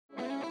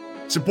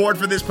Support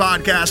for this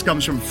podcast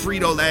comes from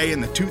Frito-Lay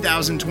and the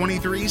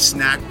 2023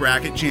 Snack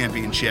Bracket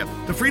Championship.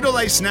 The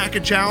Frito-Lay Snack-A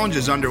Challenge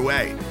is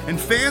underway, and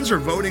fans are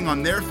voting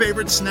on their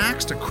favorite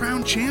snacks to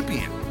crown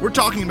champion. We're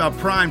talking about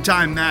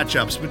prime-time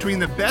matchups between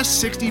the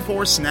best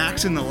 64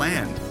 snacks in the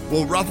land.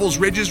 Will Ruffles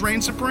Ridges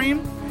reign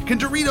supreme? Can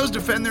Doritos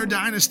defend their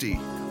dynasty?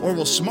 Or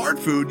will Smart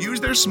Food use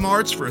their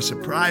smarts for a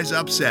surprise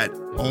upset?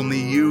 Only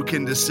you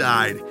can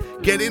decide.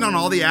 Get in on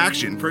all the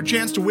action for a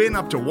chance to win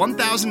up to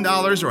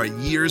 $1,000 or a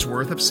year's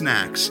worth of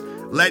snacks.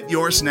 Let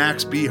your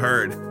snacks be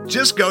heard.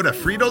 Just go to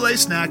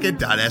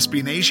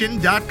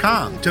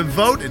fritolaysnacket.sbnation.com to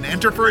vote and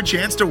enter for a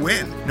chance to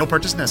win. No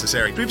purchase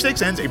necessary.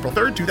 Sweepstakes ends April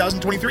 3rd,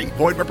 2023.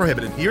 Void where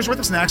prohibited. Year's worth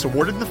of snacks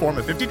awarded in the form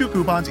of 52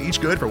 coupons, each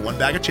good for one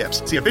bag of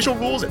chips. See official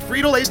rules at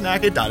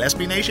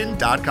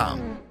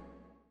fritolaysnacket.sbnation.com.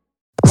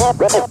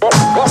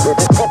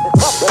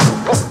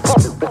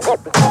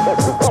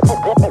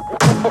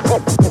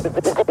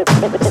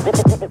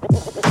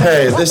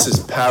 Hey, this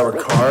is Pat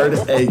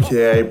Ricard,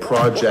 aka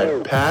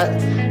Project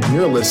Pat, and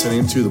you're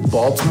listening to the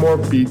Baltimore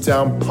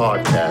Beatdown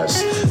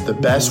Podcast, the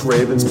best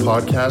Ravens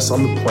podcast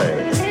on the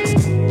planet.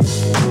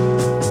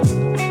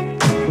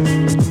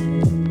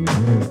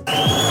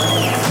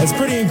 It's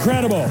pretty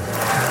incredible.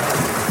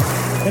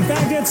 In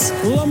fact, it's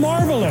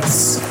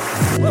LaMarvelous.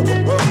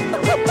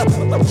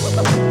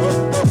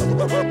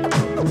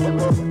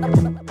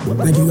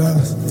 Thank you,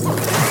 guys.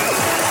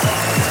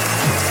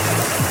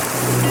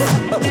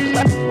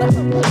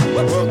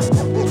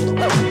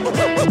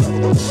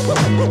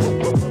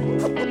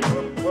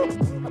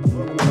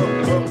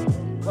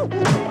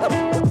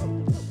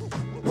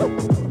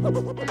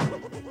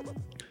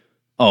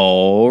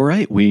 All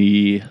right,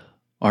 we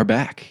are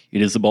back.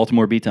 It is the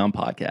Baltimore Beatdown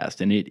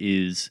Podcast, and it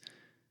is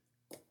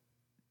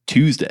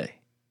Tuesday,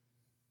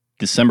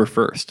 December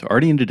 1st.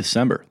 Already into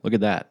December. Look at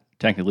that.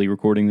 Technically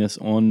recording this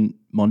on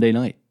Monday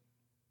night,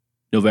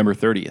 November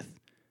 30th.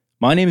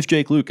 My name is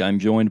Jake Luke. I'm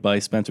joined by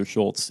Spencer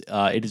Schultz.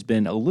 It has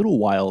been a little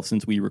while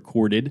since we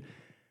recorded,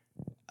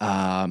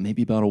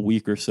 maybe about a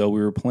week or so.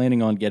 We were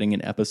planning on getting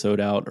an episode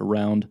out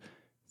around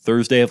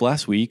Thursday of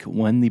last week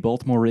when the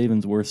Baltimore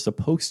Ravens were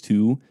supposed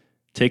to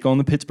take on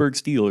the Pittsburgh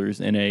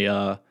Steelers in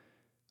a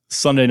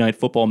Sunday night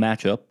football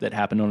matchup that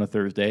happened on a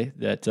Thursday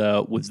that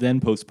was then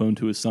postponed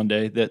to a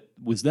Sunday, that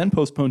was then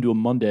postponed to a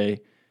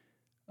Monday,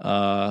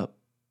 that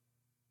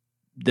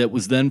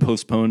was then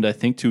postponed, I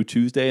think, to a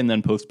Tuesday and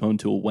then postponed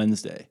to a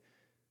Wednesday.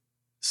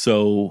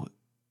 So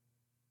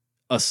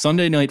a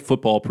Sunday night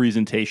football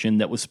presentation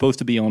that was supposed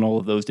to be on all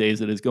of those days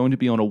that is going to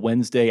be on a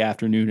Wednesday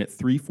afternoon at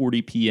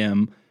 3:40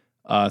 p.m.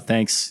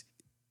 Thanks,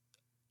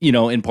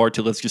 in part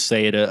to, let's just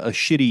say it, a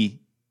shitty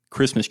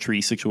Christmas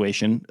tree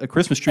situation, a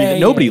Christmas tree that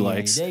nobody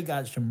likes. They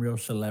got some real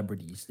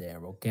celebrities there,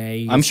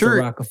 okay? I'm sure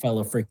the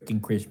Rockefeller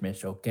freaking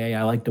Christmas, okay?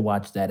 I like to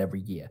watch that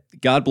every year.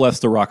 God bless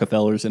the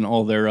Rockefellers and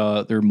all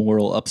their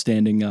moral,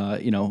 upstanding,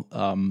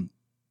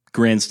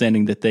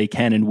 grandstanding that they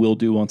can and will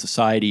do on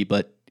society.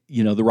 But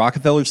the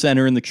Rockefeller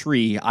Center and the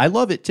tree, I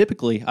love it.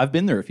 Typically, I've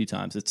been there a few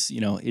times. It's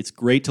it's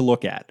great to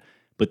look at.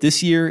 But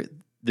this year,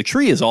 the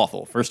tree is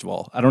awful. First of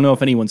all, I don't know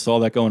if anyone saw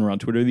that going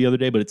around Twitter the other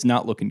day, but it's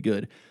not looking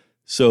good.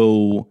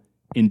 So,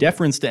 in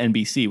deference to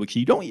NBC, which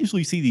you don't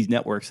usually see these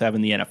networks have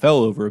in the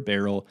NFL over a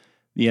barrel,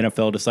 the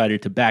NFL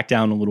decided to back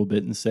down a little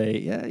bit and say,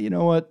 yeah, you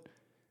know what?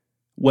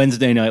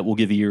 Wednesday night, we'll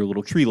give you your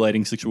little tree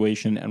lighting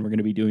situation, and we're going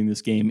to be doing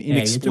this game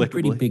inexplicably. It's a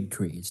pretty big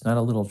tree. It's not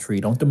a little tree.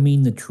 Don't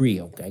demean the tree,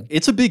 okay?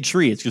 It's a big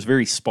tree. It's just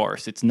very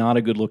sparse. It's not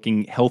a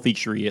good-looking, healthy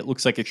tree. It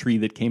looks like a tree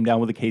that came down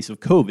with a case of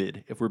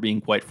COVID, if we're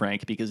being quite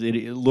frank, because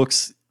it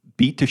looks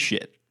beat to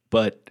shit.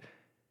 But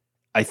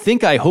I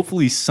think I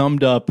hopefully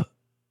summed up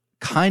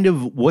kind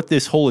of what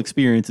this whole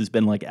experience has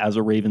been like as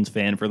a Ravens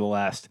fan for the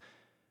last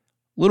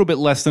little bit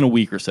less than a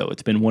week or so.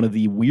 It's been one of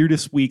the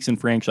weirdest weeks in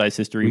franchise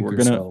history. Week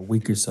or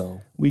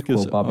so.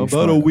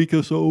 About a week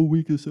or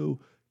so.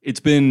 It's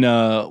been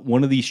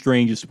one of the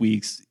strangest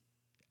weeks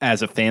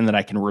as a fan that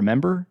I can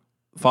remember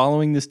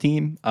following this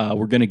team.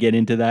 We're going to get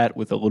into that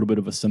with a little bit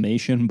of a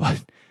summation, but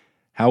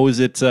how's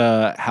it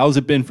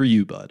been for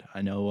you, bud?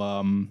 I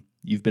know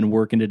you've been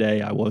working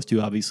today. I was too,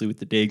 obviously, with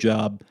the day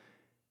job.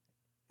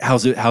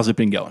 How's it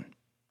been going?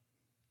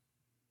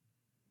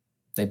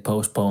 They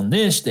postponed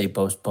this, they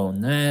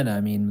postponed that.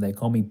 I mean, they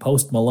call me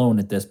Post Malone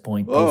at this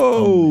point.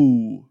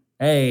 Oh.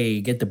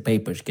 Hey, get the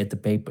papers.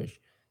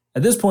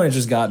 At this point, it's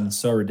just gotten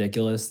so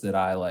ridiculous that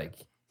I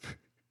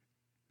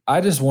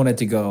just want it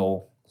to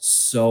go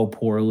so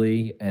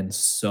poorly and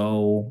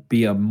so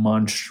be a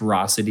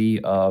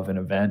monstrosity of an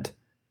event.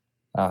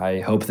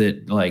 I hope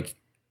that,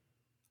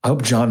 I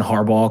hope John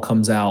Harbaugh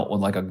comes out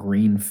with a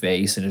green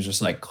face and is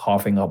just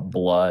coughing up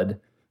blood.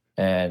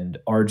 And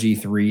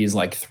RG3 is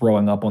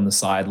throwing up on the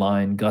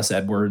sideline. Gus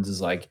Edwards is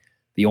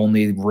the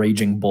only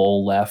raging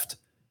bull left.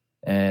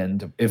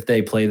 And if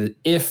they play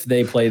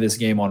this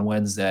game on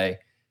Wednesday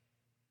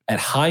at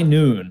high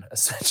noon,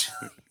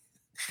 essentially,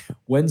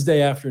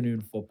 Wednesday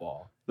afternoon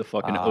football, the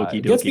fucking okie dokie.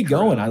 It gets me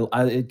going.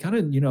 It kind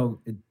of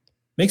it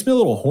makes me a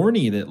little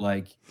horny that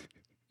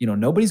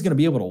nobody's gonna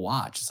be able to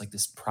watch. It's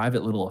this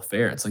private little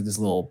affair. It's this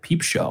little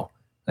peep show.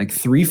 like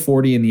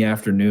 3:40 in the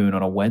afternoon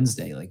on a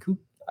Wednesday. Like, who?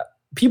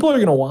 People are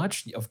going to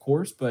watch, of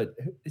course, but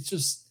it's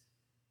just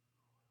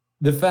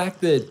the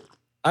fact that,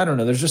 I don't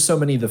know, there's just so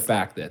many the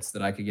fact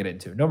that I could get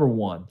into. Number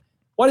one,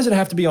 why does it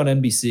have to be on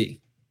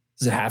NBC?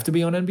 Does it have to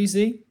be on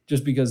NBC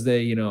just because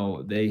they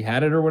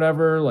had it or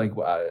whatever? Like,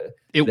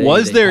 it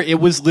was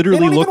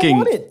literally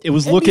looking. It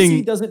was NBC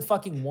looking. Doesn't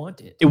fucking want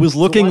it. It was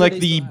looking so like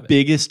the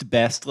biggest,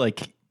 best,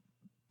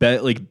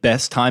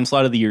 best time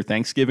slot of the year,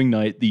 Thanksgiving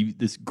night.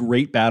 This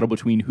great battle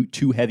between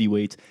two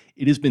heavyweights.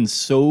 It has been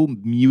so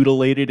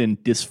mutilated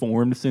and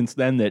disformed since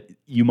then that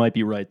you might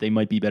be right. They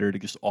might be better to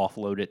just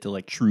offload it to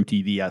like True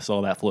TV. I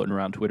saw that floating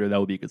around Twitter. That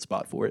would be a good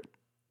spot for it.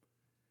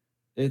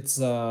 It's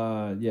True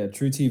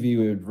TV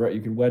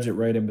you could wedge it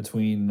right in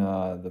between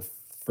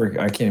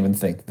I can't even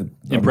think.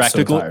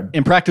 Impractical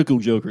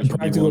Jokers.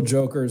 Impractical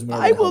Jokers.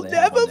 I will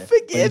never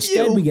forgive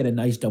Instead, you. we get a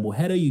nice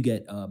doubleheader. You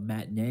get a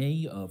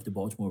matinee of the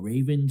Baltimore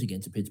Ravens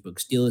against the Pittsburgh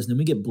Steelers. And then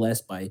we get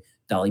blessed by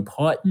Dolly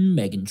Parton,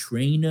 Meghan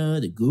Trainor,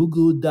 the Goo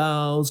Goo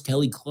Dolls,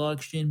 Kelly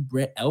Clarkson,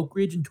 Brett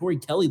Elkridge, and Tori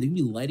Kelly. They're going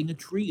to be lighting a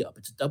tree up.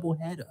 It's a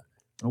doubleheader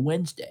on a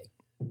Wednesday.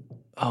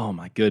 Oh,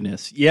 my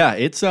goodness. Yeah,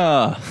 it's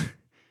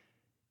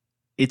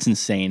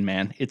insane,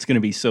 man. It's going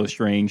to be so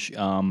strange.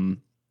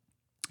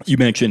 You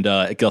mentioned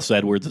Gus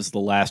Edwards is the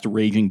last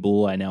Raging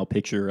Bull. I now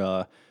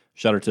picture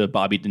shout out to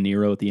Bobby De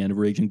Niro at the end of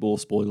Raging Bull.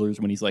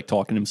 Spoilers, when he's like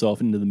talking himself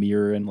into the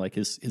mirror and like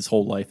his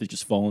whole life is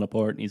just falling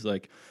apart. And he's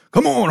like,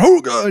 "Come on,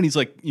 Hoga!" And he's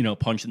like,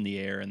 punching the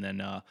air. And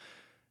then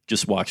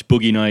just watch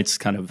Boogie Nights,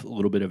 kind of a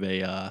little bit of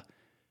a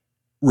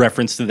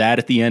reference to that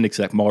at the end,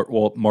 except Mark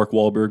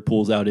Wahlberg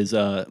pulls out his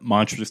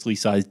monstrously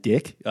sized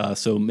dick.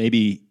 So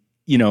maybe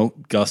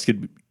Gus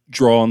could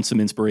draw on some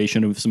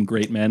inspiration of some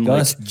great men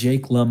Gus, like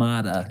Jake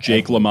LaMotta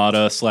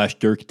 /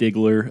 Dirk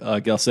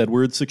Diggler, Gus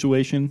Edwards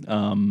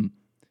situation.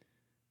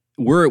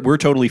 We're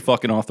totally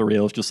fucking off the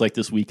rails, just like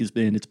this week has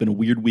been. It's been a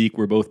weird week.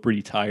 We're both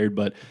pretty tired,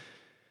 but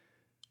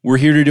we're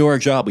here to do our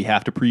job. We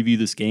have to preview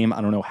this game.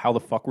 I don't know how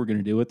the fuck we're going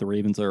to do it. The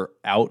Ravens are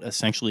out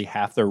essentially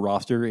half their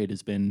roster. It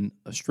has been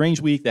a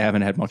strange week. They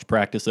haven't had much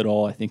practice at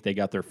all. I think they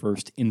got their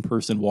first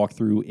in-person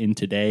walkthrough in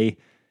today,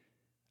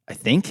 I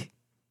think.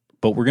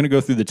 But we're going to go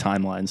through the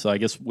timeline. So I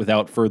guess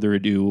without further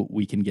ado,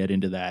 we can get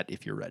into that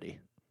if you're ready.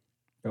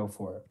 Go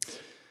for it.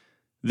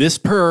 This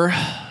per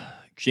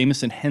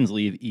Jamison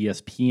Hensley of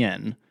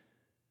ESPN.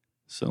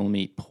 So let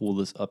me pull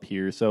this up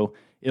here. So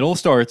it all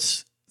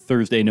starts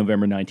Thursday,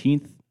 November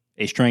 19th.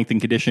 A strength and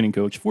conditioning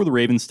coach for the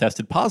Ravens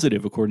tested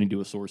positive, according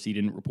to a source. He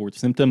didn't report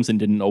symptoms and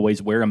didn't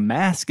always wear a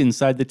mask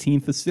inside the team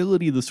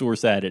facility, the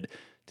source added.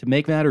 To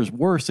make matters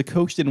worse, the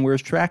coach didn't wear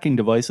his tracking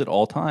device at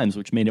all times,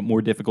 which made it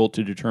more difficult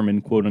to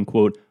determine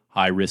quote-unquote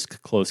high-risk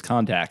close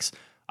contacts.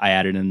 I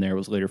added in there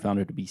was later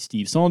found out to be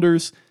Steve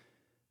Saunders.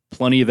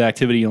 Plenty of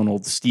activity on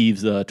old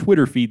Steve's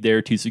Twitter feed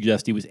there to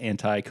suggest he was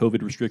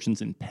anti-COVID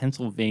restrictions in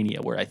Pennsylvania,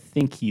 where I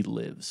think he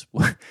lives.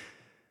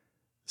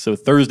 So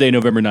Thursday,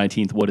 November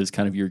 19th, what is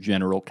kind of your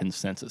general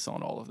consensus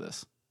on all of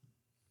this?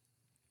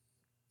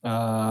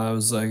 I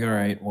was like, all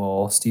right,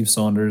 well, Steve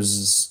Saunders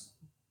is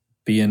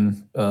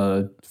being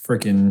a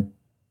freaking,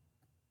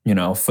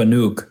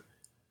 fanook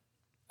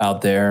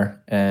out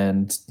there,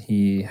 and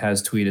he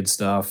has tweeted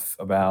stuff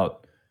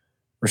about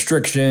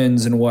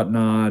restrictions and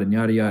whatnot and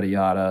yada, yada,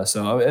 yada.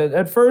 So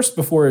at first,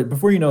 before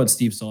it's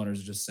Steve Saunders,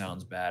 it just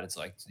sounds bad. It's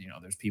like,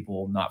 there's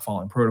people not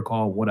following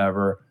protocol,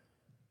 whatever.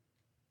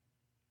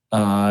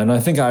 And I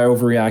think I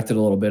overreacted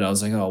a little bit. I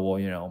was like, oh,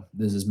 well,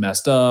 this is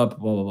messed up,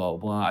 blah, blah, blah,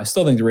 blah. I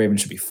still think the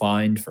Ravens should be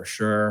fined for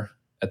sure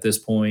at this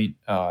point.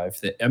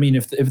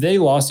 If they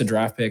lost a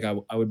draft pick,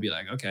 I would be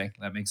like, okay,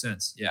 that makes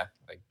sense. Yeah.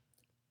 Like,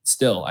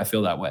 still, I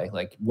feel that way.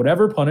 Like,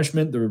 whatever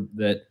punishment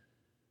that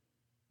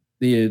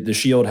the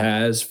Shield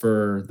has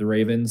for the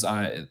Ravens,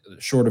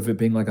 short of it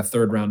being like a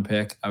third round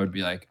pick, I would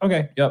be like,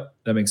 okay, yep,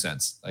 that makes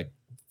sense. Like,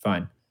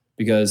 fine.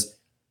 Because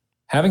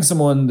having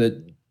someone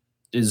that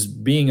is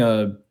being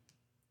a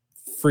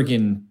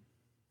freaking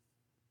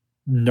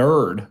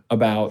nerd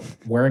about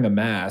wearing a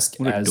mask,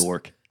 what a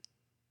dork.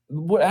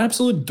 What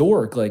absolute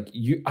dork. Like,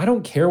 I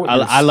don't care what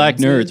I like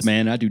nerds, is.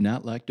 Man. I do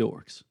not like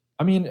dorks.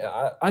 I mean,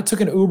 I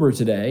took an Uber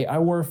today. I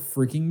wore a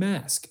freaking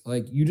mask.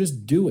 Like, you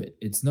just do it.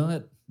 It's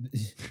not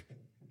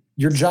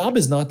your job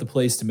is not the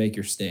place to make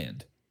your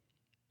stand.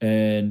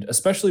 And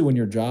especially when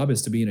your job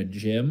is to be in a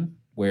gym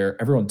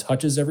where everyone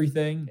touches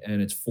everything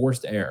and it's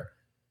forced air.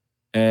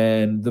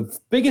 And the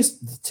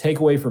biggest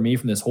takeaway for me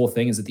from this whole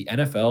thing is that the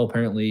NFL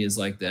apparently is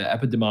like the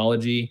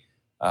epidemiology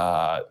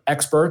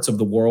experts of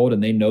the world,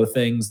 and they know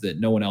things that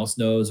no one else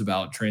knows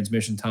about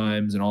transmission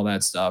times and all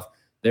that stuff.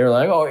 They're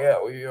like, oh, yeah,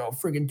 well,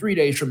 freaking 3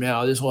 days from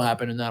now, this will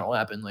happen and that will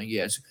happen. Like,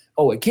 yes.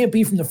 Oh, it can't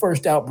be from the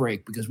first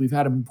outbreak because we've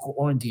had them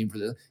quarantined for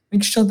this.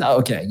 Like, shut that.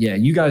 Okay, yeah,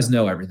 you guys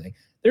know everything.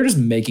 They're just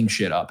making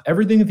shit up.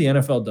 Everything that the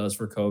NFL does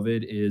for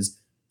COVID is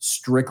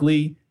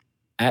strictly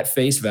at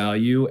face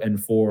value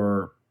and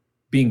for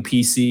being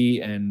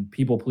PC and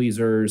people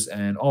pleasers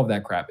and all of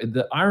that crap.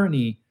 The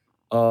irony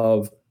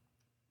of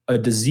a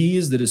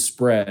disease that is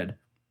spread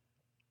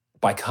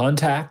by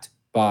contact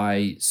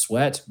by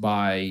sweat,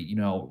 by,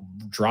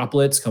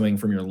 droplets coming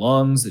from your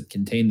lungs that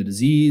contain the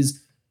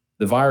disease,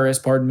 the virus,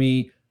 pardon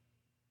me.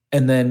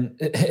 And then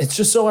it's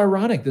just so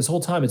ironic. This whole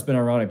time it's been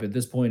ironic, but at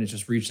this point it's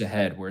just reached a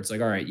head where it's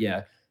like, all right,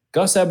 yeah,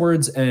 Gus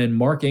Edwards and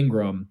Mark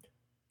Ingram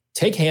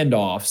take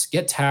handoffs,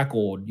 get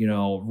tackled,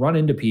 run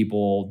into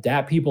people,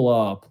 dap people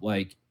up.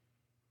 Like,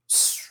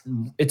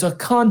 it's a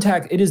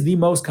contact. It is the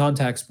most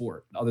contact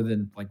sport other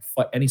than like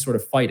any sort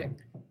of fighting.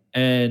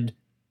 And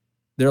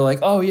they're like,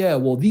 oh yeah,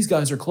 well, these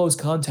guys are close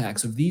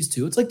contacts of these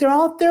two. It's like, they're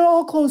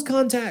all close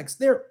contacts.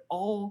 They're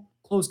all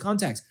close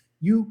contacts.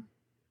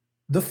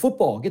 The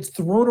football gets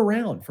thrown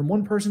around from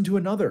one person to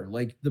another.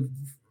 Like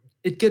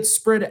it gets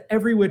spread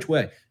every which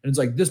way. And it's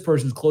like, this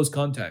person's close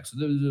contacts.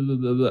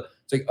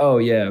 It's like, oh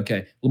yeah,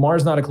 okay.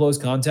 Lamar's not a close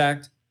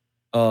contact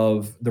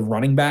of the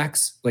running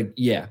backs. Like,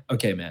 yeah,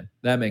 okay, man,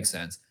 that makes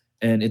sense.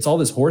 And it's all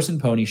this horse and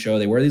pony show.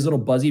 They wear these little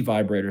buzzy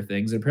vibrator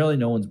things that apparently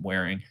no one's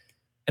wearing.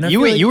 And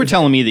you were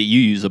telling me that you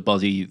use a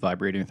buzzy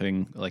vibrator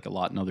thing like a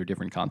lot in other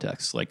different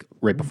contexts, like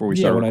right before we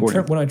started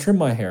recording. When I trim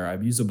my hair,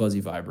 I've used a buzzy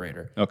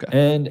vibrator. Okay.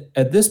 And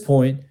at this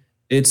point,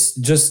 it's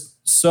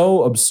just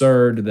so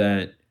absurd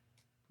that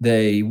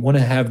they want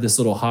to have this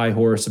little high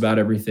horse about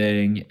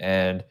everything.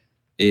 And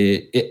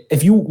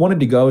if you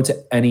wanted to go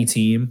to any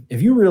team,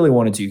 if you really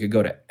wanted to, you could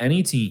go to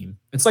any team.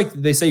 It's like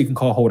they say you can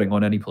call holding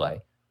on any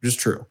play, which is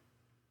true.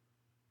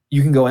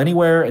 You can go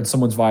anywhere and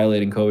someone's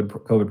violating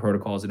COVID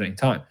protocols at any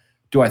time.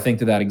 Do I think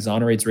that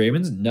exonerates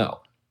Ravens?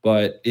 No.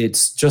 But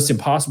it's just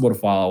impossible to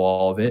follow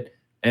all of it.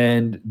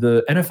 And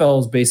the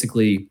NFL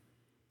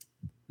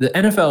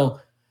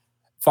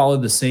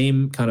followed the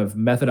same kind of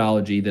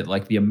methodology that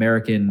like the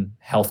American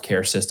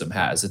healthcare system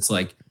has. It's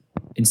like,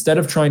 instead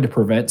of trying to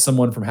prevent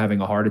someone from having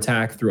a heart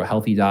attack through a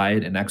healthy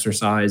diet and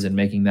exercise and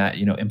making that,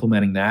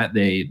 implementing that,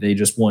 they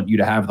just want you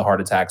to have the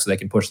heart attack so they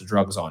can push the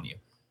drugs on you.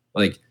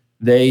 Like,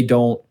 they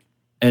don't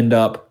end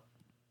up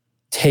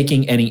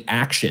taking any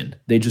action.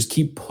 They just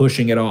keep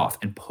pushing it off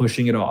and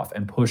pushing it off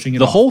and pushing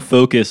it off. The whole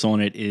focus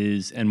on it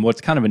is, and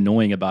what's kind of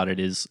annoying about it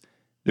is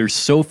they're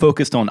so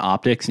focused on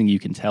optics, and you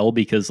can tell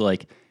because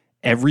like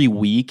every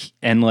week,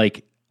 and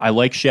like I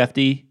like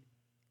Shefty,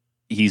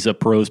 he's a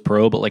pro's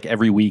pro, but like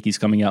every week he's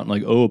coming out and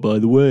like, oh, by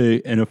the way,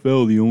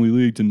 NFL, the only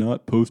league to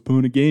not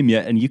postpone a game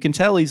yet. And you can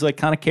tell he's like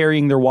kind of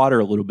carrying their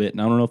water a little bit.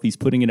 And I don't know if he's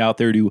putting it out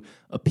there to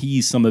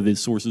appease some of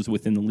his sources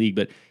within the league,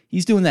 but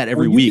he's doing that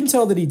every week. You can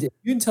tell that he did.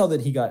 You can tell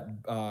that he got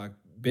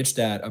bitched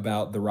at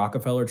about the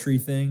Rockefeller tree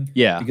thing.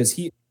 Yeah. Because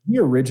he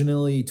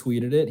originally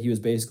tweeted it. He was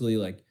basically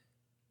like,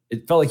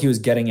 it felt like he was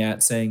getting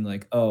at saying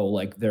like, oh,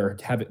 like they're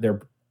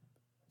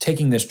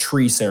taking this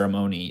tree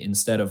ceremony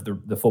instead of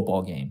the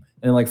football game.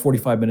 And then like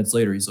 45 minutes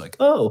later, he's like,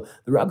 oh,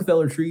 the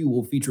Rockefeller tree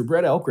will feature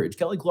Brett Elkridge,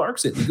 Kelly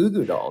Clarkson, the Goo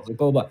Goo Dolls, like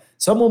blah, blah, blah.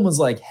 Someone was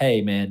like,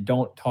 hey man,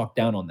 don't talk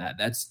down on that.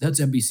 That's one of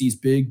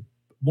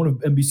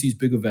NBC's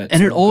big events.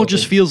 And it all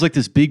just feels like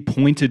this big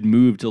pointed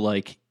move to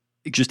like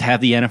just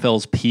have the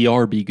NFL's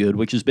PR be good,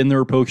 which has been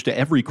their approach to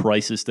every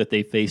crisis that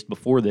they faced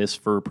before this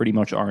for pretty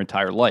much our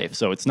entire life.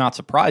 So it's not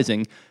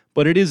surprising,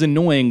 but it is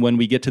annoying when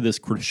we get to this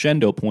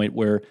crescendo point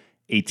where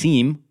a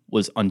team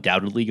was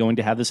undoubtedly going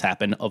to have this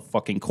happen. Of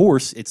fucking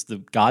course, it's the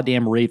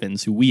goddamn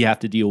Ravens who we have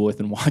to deal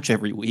with and watch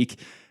every week.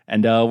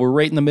 And we're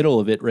right in the middle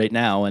of it right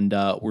now. And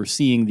we're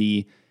seeing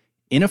the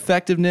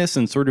ineffectiveness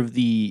and sort of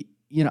the,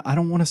 I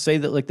don't want to say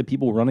that like the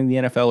people running the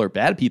NFL are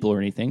bad people or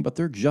anything, but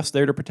they're just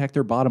there to protect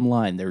their bottom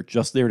line. They're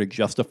just there to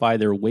justify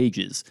their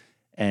wages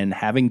and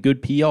having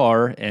good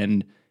PR.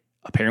 And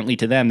apparently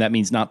to them, that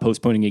means not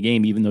postponing a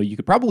game, even though you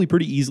could probably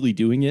pretty easily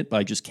doing it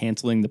by just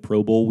canceling the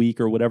Pro Bowl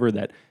week or whatever,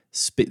 that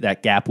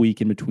gap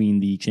week in between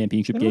the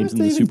championship games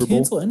and the Super Bowl.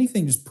 Cancel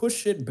anything, just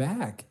push it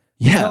back.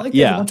 Yeah, there's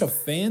a bunch of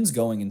fans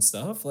going and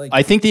stuff. Like,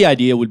 I think the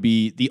idea would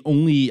be, the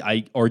only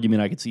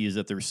argument I could see is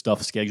that there's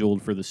stuff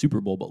scheduled for the Super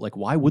Bowl, but like,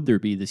 why would there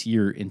be this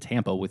year in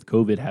Tampa with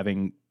COVID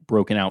having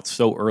broken out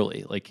so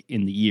early, like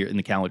in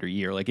the calendar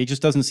year? Like, it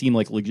just doesn't seem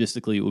like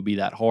logistically it would be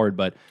that hard,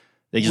 but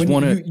they just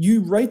want to.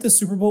 You write the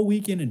Super Bowl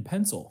weekend in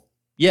pencil.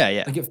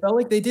 Yeah. Like, it felt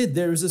like they did.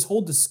 There was this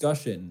whole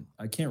discussion.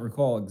 I can't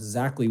recall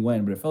exactly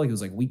when, but it felt like it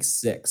was like week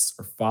 6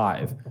 or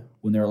 5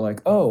 when they were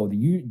like, oh,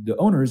 the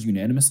owners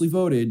unanimously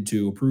voted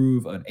to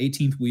approve an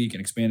 18th week and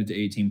expand it to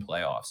 18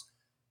 playoffs.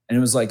 And it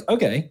was like,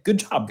 okay, good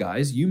job,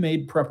 guys. You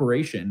made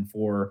preparation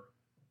for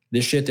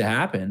this shit to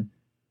happen.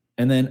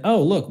 And then,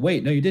 oh, look,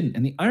 wait, no, you didn't.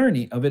 And the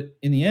irony of it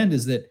in the end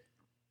is that,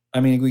 I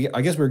mean,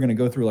 I guess we're going to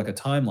go through like a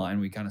timeline.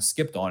 We kind of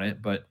skipped on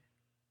it, but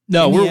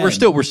no, we're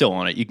still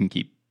on it. You can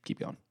keep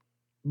going.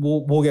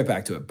 We'll get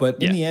back to it.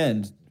 But in the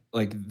end,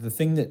 like, the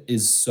thing that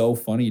is so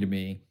funny to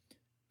me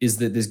is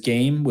that this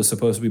game was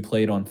supposed to be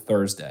played on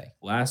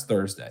last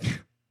Thursday.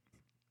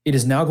 It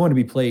is now going to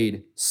be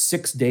played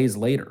 6 days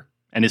later.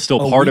 And it's still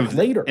part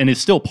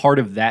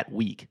of that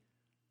week.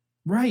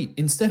 Right.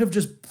 Instead of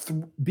just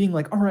being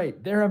like, all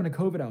right, they're having a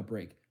COVID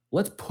outbreak.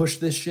 Let's push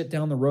this shit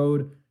down the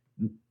road,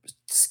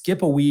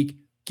 skip a week,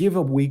 give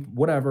a week,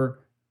 whatever.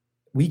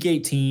 Week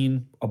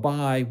 18, a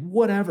bye,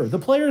 whatever. The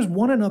players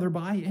want another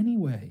bye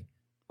anyway.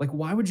 Like,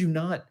 why would you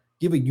not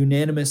give a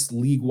unanimous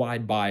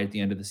league-wide bye at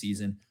the end of the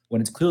season when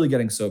it's clearly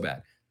getting so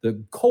bad.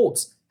 The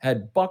Colts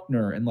had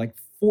Buckner and like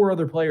 4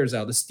 other players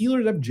out. The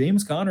Steelers have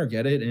James Conner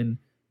get it, and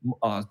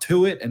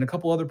Tuitt and a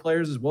couple other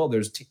players as well.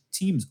 There's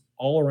teams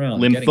all around.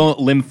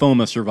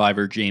 Lymphoma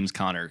survivor James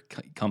Conner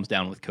comes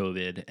down with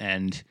COVID,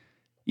 and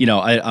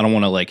I don't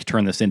want to like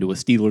turn this into a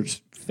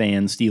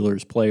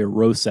Steelers player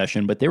roast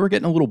session, but they were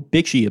getting a little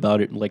bitchy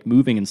about it, like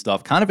moving and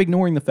stuff, kind of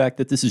ignoring the fact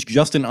that this is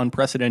just an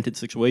unprecedented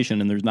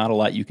situation and there's not a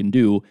lot you can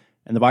do,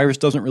 and the virus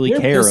doesn't really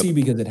care. They're pissy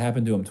because it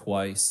happened to him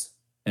twice,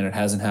 and it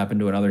hasn't happened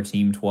to another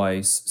team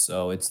twice.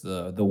 So it's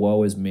the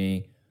woe is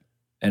me.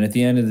 And at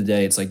the end of the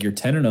day, it's like you're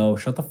 10-0.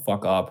 Shut the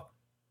fuck up.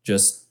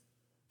 Just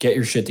get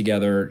your shit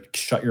together.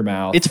 Shut your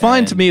mouth. It's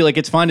fine to me. Like,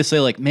 it's fine to say,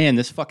 like, man,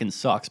 this fucking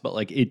sucks. But,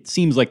 like, it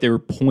seems like they were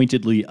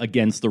pointedly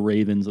against the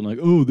Ravens and, like,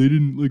 oh, they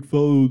didn't, like,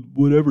 follow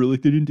whatever.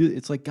 Like, they didn't do it.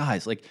 It's like,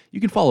 guys, like, you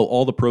can follow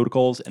all the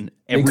protocols and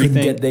everything. They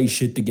couldn't get they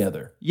shit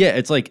together. Yeah,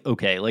 it's like,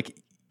 okay. Like,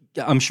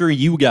 I'm sure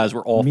you guys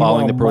were all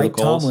following the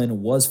protocols. Mike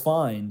Tomlin was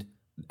fined,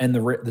 and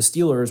the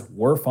Steelers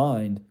were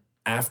fined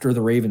after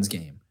the Ravens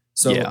game.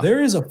 So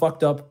there is a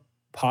fucked up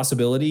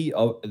possibility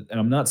of, and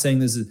I'm not saying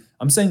this is,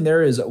 I'm saying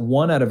there is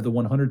one out of the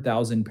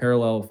 100,000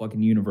 parallel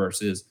fucking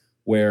universes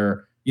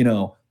where,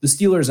 the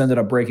Steelers ended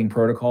up breaking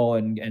protocol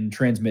and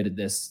transmitted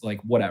this, like,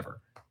 whatever.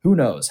 Who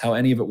knows how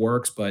any of it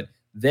works, but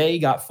they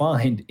got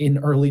fined in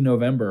early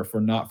November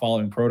for not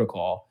following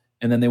protocol.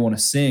 And then they want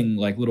to sing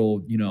like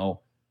little,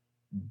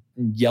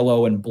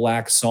 yellow and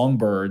black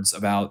songbirds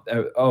about,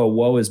 oh,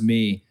 woe is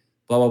me,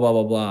 blah, blah, blah,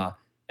 blah, blah.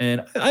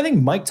 And I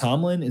think Mike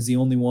Tomlin is the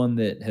only one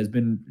that has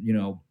been,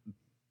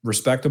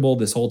 respectable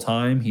this whole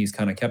time. He's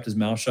kind of kept his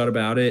mouth shut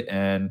about it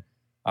and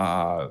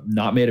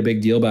not made a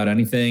big deal about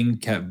anything.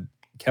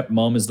 Kept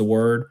mum is the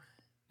word.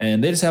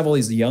 And they just have all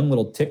these young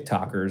little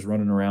TikTokers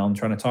running around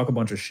trying to talk a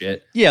bunch of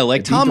shit. Yeah,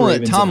 like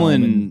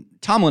Tomlin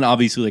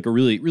obviously like a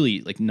really, really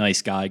like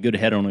nice guy, good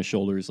head on his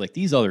shoulders. Like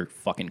these other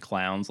fucking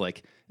clowns,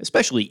 like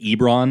especially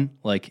Ebron,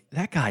 like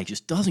that guy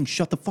just doesn't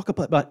shut the fuck up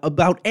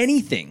about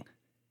anything.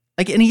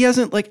 Like, and he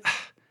hasn't like.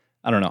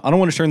 I don't know. I don't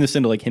want to turn this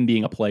into like him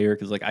being a player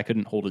because like I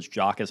couldn't hold his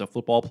jock as a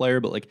football player,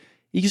 but like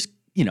he just,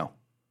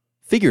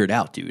 figure it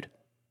out, dude.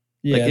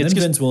 Yeah, like, and then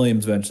Vince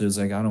Williams eventually is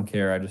like, I don't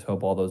care. I just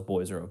hope all those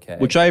boys are okay.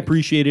 Which I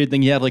appreciated.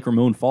 Then you had like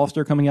Ramon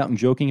Foster coming out and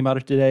joking about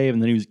it today,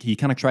 and then he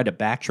kind of tried to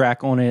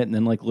backtrack on it, and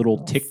then like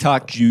little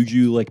TikTok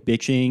juju like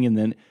bitching, and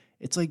then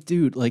it's like,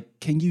 dude, like,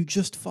 can you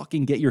just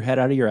fucking get your head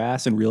out of your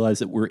ass and realize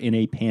that we're in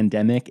a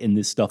pandemic and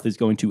this stuff is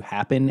going to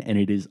happen and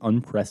it is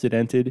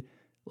unprecedented?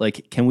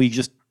 Like, can we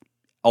just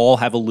all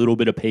have a little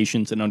bit of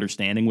patience and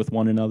understanding with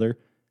one another?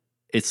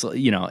 It's, I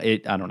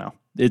don't know.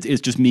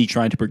 It's just me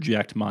trying to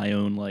project my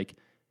own, like,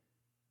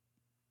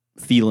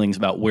 feelings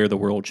about where the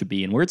world should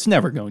be and where it's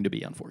never going to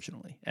be,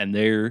 unfortunately. And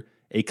they're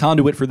a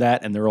conduit for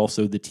that, and they're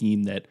also the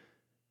team that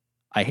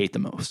I hate the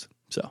most.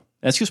 So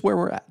that's just where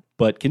we're at.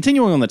 But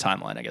continuing on the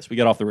timeline, I guess we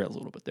got off the rails a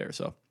little bit there.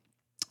 So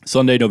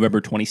Sunday,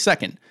 November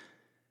 22nd,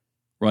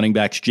 running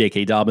backs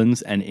J.K.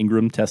 Dobbins and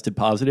Ingram tested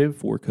positive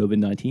for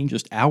COVID-19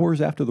 just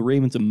hours after the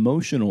Ravens'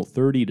 emotional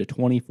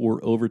 30-24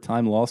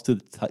 overtime loss to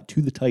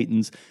the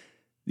Titans.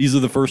 These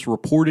are the first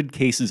reported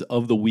cases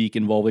of the week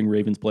involving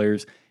Ravens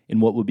players in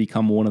what would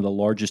become one of the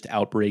largest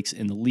outbreaks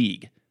in the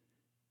league.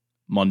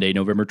 Monday,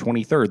 November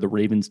 23rd, the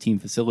Ravens team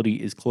facility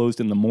is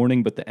closed in the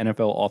morning, but the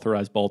NFL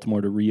authorized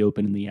Baltimore to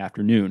reopen in the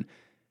afternoon.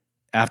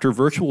 After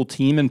virtual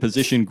team and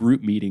position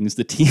group meetings,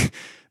 the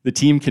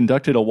team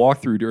conducted a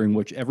walkthrough during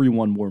which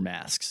everyone wore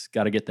masks.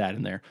 Got to get that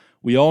in there.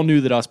 We all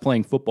knew that us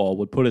playing football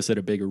would put us at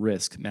a bigger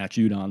risk, Matt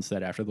Judon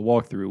said after the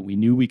walkthrough. We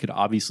knew we could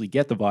obviously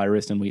get the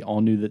virus, and we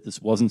all knew that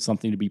this wasn't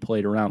something to be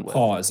played around with.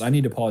 Pause. I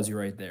need to pause you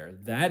right there.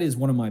 That is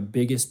one of my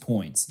biggest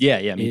points.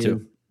 Yeah, me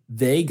too.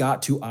 They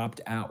got to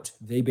opt out.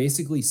 They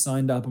basically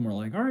signed up and were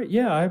like, all right,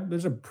 yeah,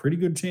 there's a pretty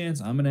good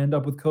chance I'm going to end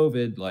up with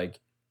COVID. Like,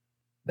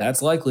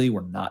 that's likely.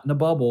 We're not in a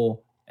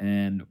bubble.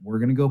 And we're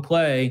going to go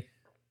play.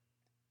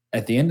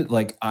 At the end,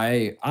 like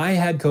I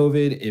had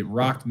COVID. It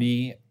rocked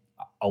me.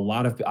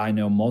 I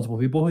know multiple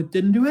people who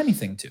didn't do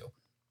anything to.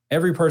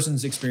 Every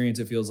person's experience,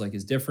 it feels like,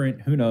 is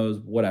different. Who knows?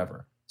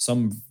 Whatever.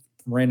 Some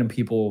random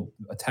people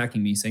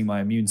attacking me saying my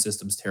immune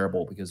system's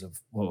terrible because of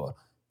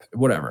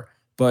whatever.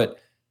 But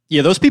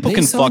yeah, those people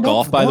can fuck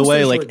off, by the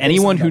way. Like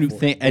anyone who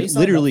think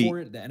literally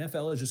the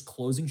NFL is just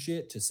closing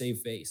shit to save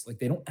face. Like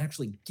they don't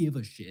actually give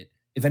a shit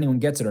if anyone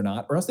gets it or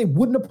not, or else they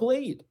wouldn't have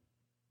played.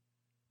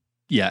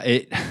 Yeah,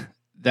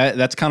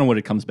 that's kind of what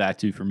it comes back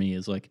to for me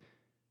is like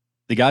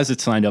the guys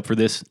that signed up for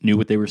this knew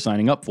what they were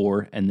signing up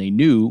for, and they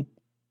knew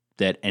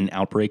that an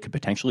outbreak could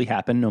potentially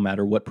happen no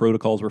matter what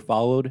protocols were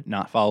followed,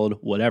 not followed,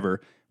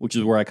 whatever, which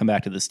is where I come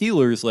back to the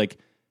Steelers, like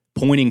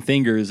pointing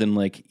fingers and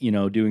like,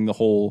 doing the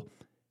whole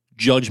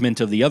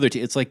judgment of the other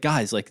team. It's like,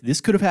 guys, like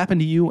this could have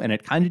happened to you, and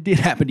it kind of did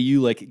happen to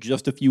you like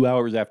just a few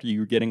hours after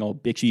you were getting all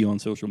bitchy on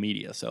social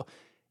media. So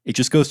it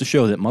just goes to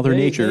show that Mother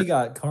Nature... They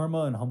got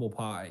karma and humble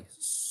pie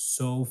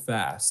so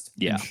fast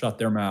and shut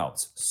their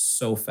mouths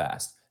so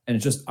fast. And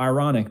it's just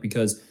ironic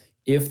because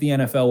if the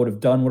NFL would have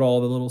done what all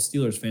the little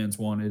Steelers fans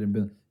wanted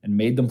and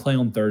made them play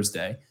on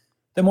Thursday,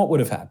 then what would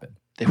have happened?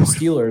 They The would've-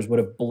 Steelers would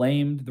have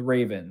blamed the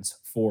Ravens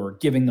for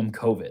giving them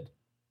COVID.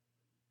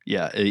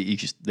 Yeah,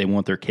 they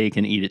want their cake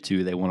and eat it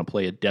too. They want to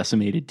play a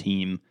decimated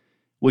team,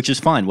 which is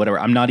fine. Whatever.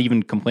 I'm not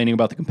even complaining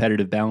about the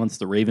competitive balance.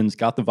 The Ravens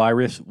got the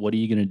virus. What are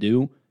you going to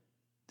do?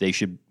 They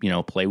should,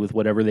 play with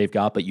whatever they've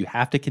got, but you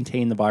have to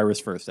contain the virus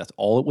first. That's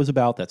all it was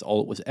about. That's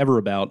all it was ever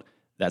about.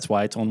 That's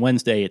why it's on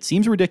Wednesday. It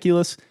seems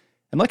ridiculous.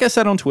 And like I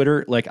said on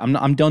Twitter,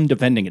 I'm done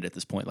defending it at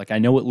this point. I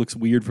know it looks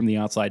weird from the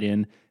outside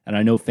in, and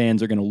I know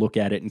fans are going to look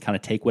at it and kind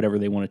of take whatever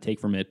they want to take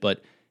from it,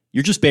 but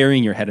you're just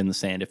burying your head in the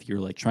sand if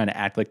you're trying to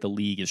act like the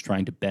league is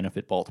trying to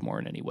benefit Baltimore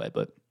in any way.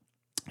 But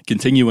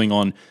continuing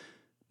on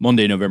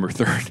Monday, November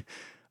 3rd,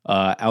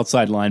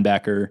 outside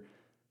linebacker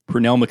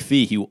Pernell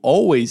McPhee, who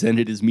always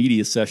ended his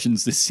media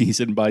sessions this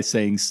season by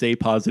saying, "Stay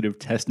positive,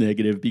 test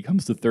negative,"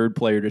 becomes the third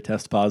player to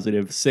test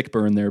positive. Sick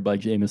burn there by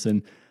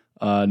Jameson.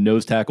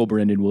 Nose tackle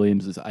Brandon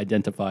Williams is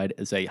identified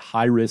as a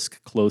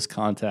high-risk close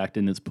contact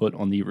and is put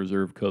on the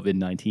reserve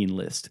COVID-19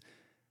 list.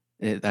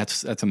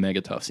 That's a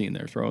mega tough scene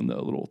there, throwing the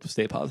little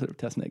stay positive,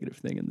 test negative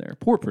thing in there.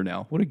 Poor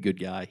Purnell. What a good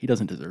guy. He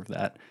doesn't deserve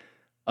that.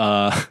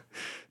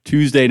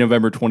 Tuesday,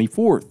 November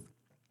 24th,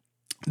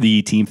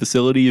 the team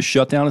facility is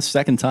shut down a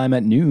second time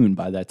at noon.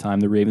 By that time,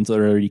 the Ravens had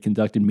already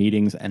conducted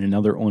meetings and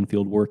another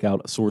on-field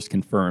workout, a source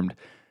confirmed.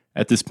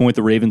 At this point,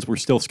 the Ravens were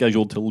still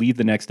scheduled to leave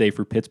the next day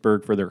for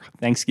Pittsburgh for their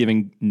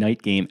Thanksgiving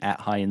night game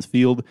at Heinz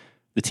Field.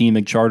 The team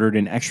had chartered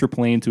an extra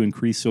plane to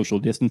increase social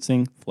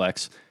distancing,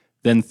 flex.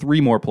 Then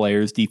three more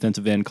players,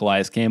 defensive end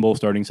Calais Campbell,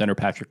 starting center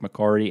Patrick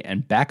McCarty,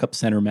 and backup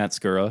center Matt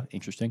Skura,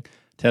 interesting,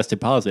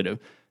 tested positive.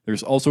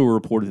 There's also a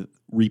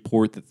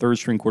report that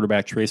third-string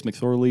quarterback Trace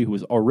McSorley, who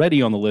was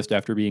already on the list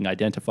after being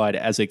identified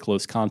as a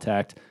close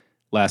contact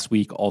last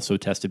week, also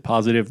tested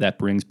positive. That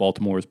brings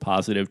Baltimore's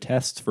positive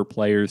tests for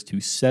players to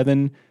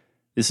 7.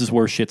 This is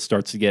where shit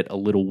starts to get a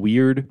little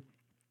weird.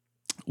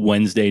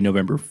 Wednesday,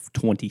 November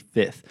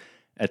 25th.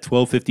 At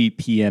 12:50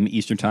 p.m.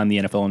 Eastern Time, the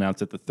NFL announced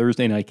that the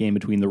Thursday night game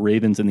between the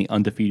Ravens and the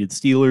undefeated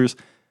Steelers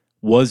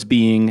was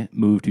being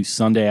moved to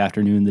Sunday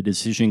afternoon. The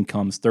decision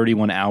comes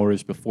 31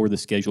 hours before the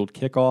scheduled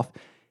kickoff.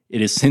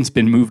 It has since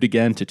been moved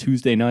again to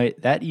Tuesday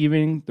night. That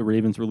evening, the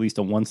Ravens released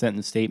a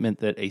one-sentence statement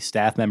that a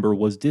staff member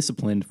was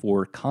disciplined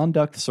for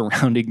conduct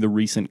surrounding the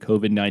recent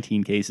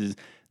COVID-19 cases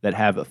that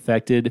have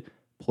affected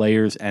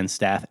players and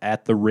staff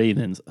at the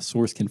Ravens. A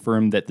source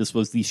confirmed that this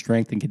was the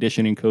strength and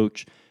conditioning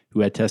coach who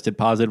had tested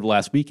positive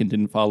last week and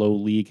didn't follow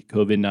league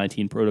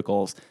COVID-19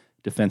 protocols.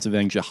 Defensive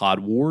end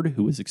Jihad Ward,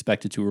 who is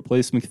expected to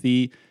replace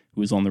McPhee,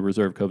 who is on the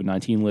reserve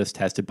COVID-19 list,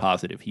 tested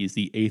positive. He is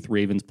the 8th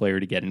Ravens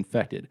player to get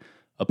infected.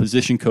 A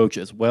position coach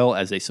as well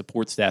as a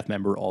support staff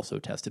member also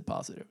tested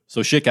positive.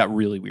 So shit got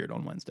really weird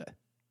on Wednesday.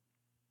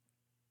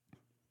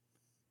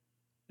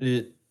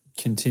 It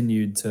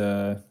continued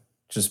to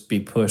just be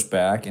pushed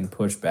back and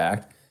pushed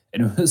back.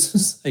 And it was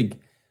just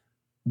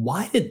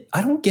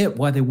I don't get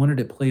why they wanted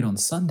it played on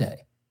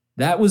Sunday.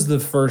 That was the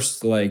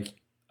first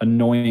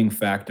annoying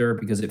factor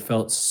because it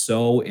felt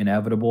so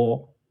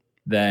inevitable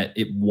that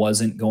it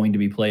wasn't going to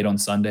be played on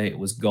Sunday. It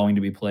was going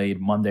to be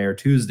played Monday or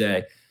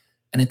Tuesday.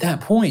 And at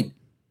that point,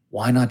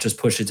 why not just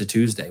push it to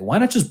Tuesday? Why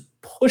not just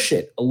push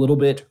it a little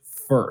bit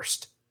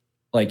first?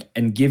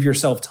 And give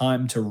yourself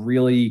time to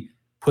really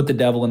put the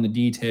devil in the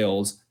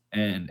details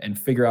and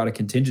figure out a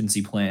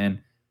contingency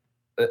plan.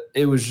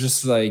 It was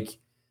just I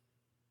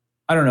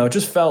don't know. It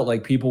just felt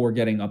like people were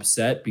getting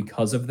upset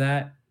because of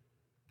that.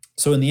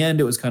 So in the end,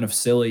 it was kind of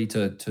silly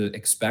to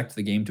expect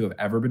the game to have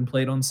ever been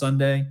played on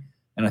Sunday.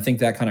 And I think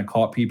that kind of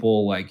caught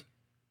people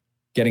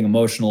getting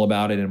emotional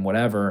about it and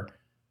whatever.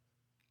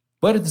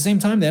 But at the same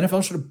time, the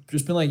NFL should have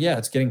just been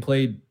it's getting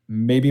played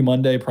maybe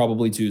Monday,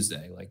 probably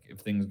Tuesday,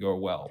 if things go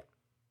well.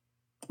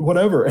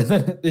 Whatever. And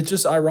then it's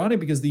just ironic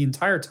because the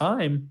entire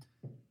time,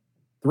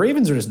 the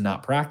Ravens are just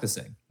not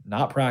practicing,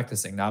 not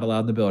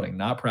allowed in the building,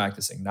 not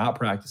practicing.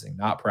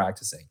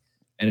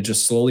 And it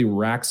just slowly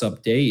racks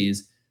up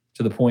days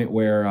to the point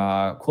where,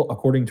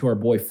 according to our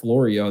boy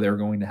Florio, they're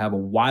going to have a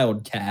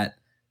wildcat,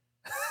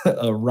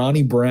 a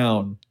Ronnie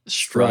Brown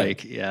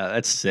strike. Yeah,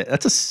 that's sick.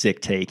 That's a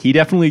sick take. He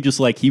definitely just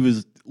he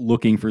was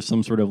looking for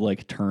some sort of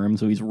term,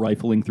 so he's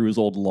rifling through his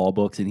old law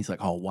books and he's like,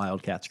 "Oh,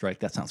 wildcat strike.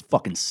 That sounds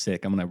fucking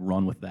sick. I'm gonna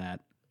run with that."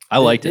 I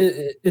liked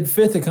it. It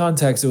fit the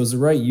context. It was the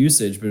right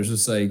usage, but it was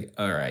just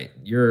all right,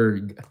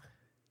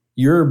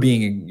 you're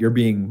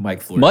being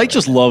Mike Florio. Mike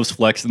just loves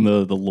flexing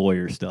the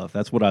lawyer stuff.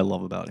 That's what I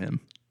love about him.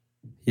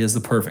 He has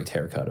the perfect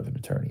haircut of an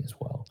attorney as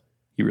well.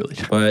 He really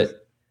does.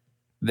 But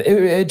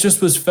it just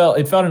felt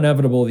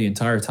inevitable the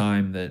entire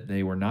time that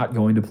they were not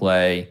going to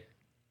play.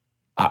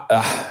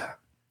 I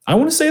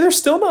want to say they're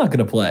still not going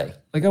to play.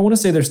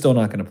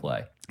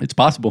 It's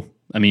possible.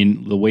 I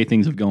mean, the way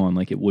things have gone,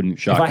 it wouldn't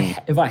shock me.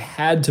 If I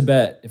had to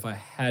bet,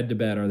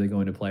 are they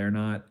going to play or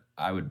not?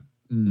 I would.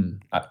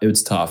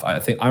 It's tough. I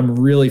think I'm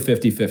really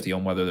 50-50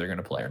 on whether they're going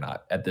to play or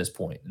not at this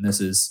point. And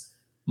this is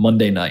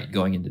Monday night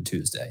going into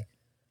Tuesday.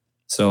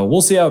 So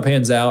we'll see how it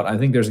pans out. I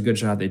think there's a good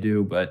shot they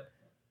do, but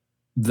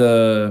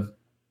the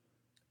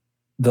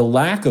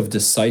lack of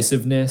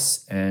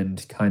decisiveness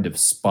and kind of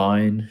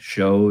spine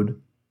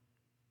showed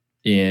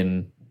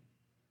in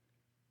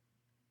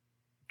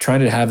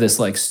trying to have this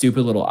like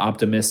stupid little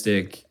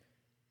optimistic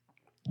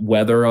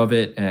weather of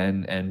it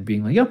and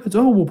being like, yep,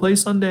 we'll play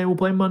Sunday, we'll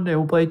play Monday,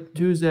 we'll play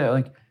Tuesday.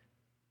 Like,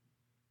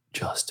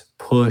 just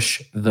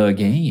push the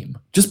game.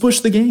 Just push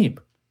the game.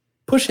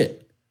 Push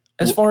it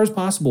as far as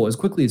possible, as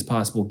quickly as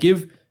possible.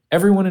 Give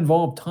everyone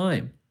involved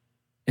time.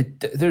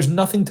 There's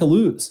nothing to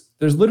lose.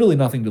 There's literally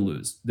nothing to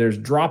lose. There's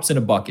drops in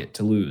a bucket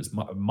to lose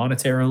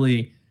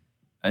monetarily,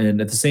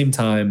 and at the same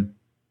time,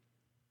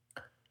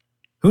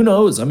 who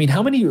knows? I mean,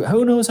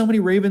 who knows how many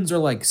Ravens are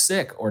like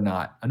sick or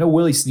not? I know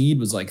Willie Snead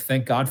was like,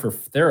 thank God for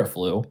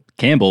Theraflu.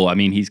 Campbell, I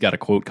mean, he's got a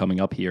quote coming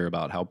up here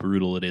about how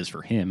brutal it is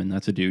for him, and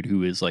that's a dude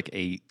who is like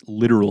a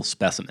literal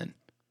specimen.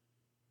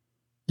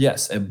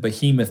 Yes, a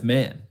behemoth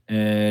man.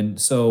 And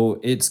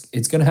so it's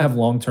going to have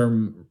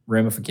long-term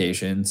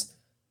ramifications.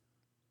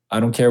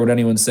 I don't care what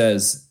anyone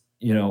says.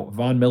 You know,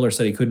 Von Miller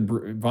said he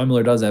couldn't. Von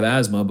Miller does have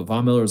asthma, but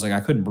Von Miller was like,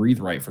 I couldn't breathe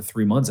right for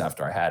 3 months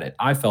after I had it.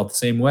 I felt the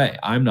same way.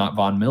 I'm not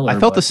Von Miller. I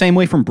felt the same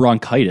way from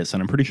bronchitis,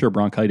 and I'm pretty sure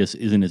bronchitis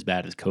isn't as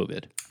bad as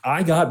COVID.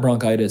 I got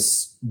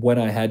bronchitis when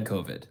I had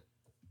COVID.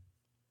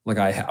 Like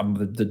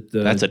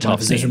that's a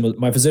tough scene.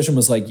 My physician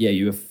was like, yeah,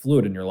 you have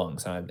fluid in your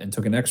lungs, and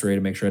took an X-ray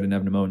to make sure I didn't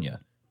have pneumonia.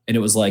 And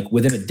it was like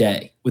within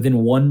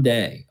 1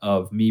 day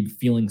of me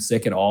feeling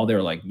sick at all, they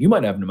were like, you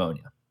might have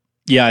pneumonia.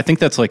 Yeah, I think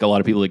that's like a lot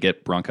of people that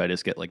get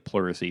bronchitis get like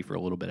pleurisy for a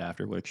little bit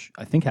after, which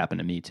I think happened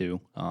to me too.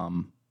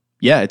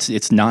 Yeah,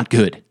 it's not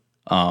good.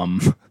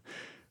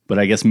 But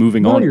I guess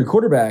moving on, your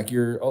quarterback,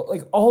 you're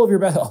like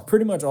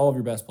pretty much all of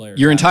your best players.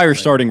 Your entire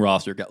starting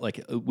roster got like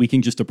we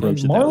can just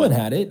approach it. Marlon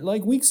had it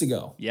like weeks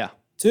ago. Yeah,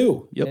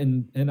 too. Yep.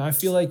 And I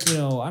feel like,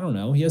 I don't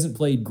know, he hasn't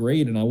played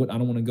great, and I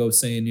don't want to go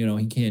saying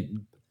he can't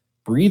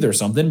breathe or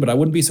something, but I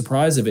wouldn't be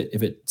surprised if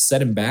it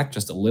set him back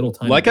just a little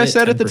time. Like I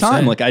said at the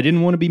time, like I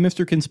didn't want to be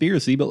Mr.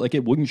 Conspiracy, but like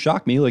it wouldn't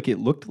shock me. Like it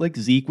looked like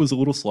Zeke was a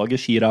little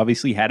sluggish. He had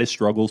obviously had his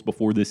struggles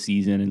before this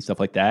season and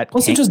stuff like that.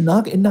 Plus, it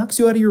knocks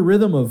you out of your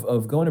rhythm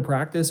of going to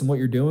practice and what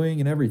you're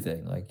doing and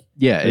everything. Like,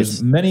 yeah,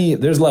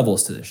 there's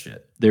levels to this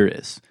shit. There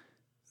is.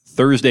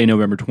 Thursday,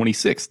 November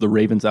 26th, the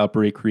Ravens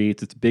outbreak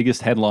creates its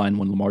biggest headline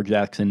when Lamar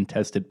Jackson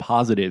tested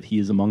positive. He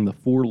is among the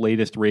 4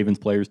 latest Ravens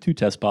players to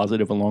test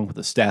positive, along with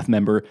a staff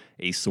member,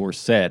 a source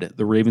said.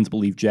 The Ravens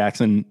believe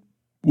Jackson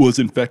was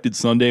infected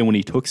Sunday when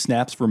he took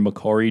snaps from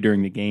Macari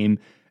during the game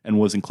and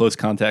was in close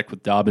contact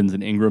with Dobbins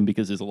and Ingram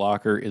because his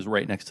locker is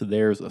right next to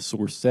theirs, a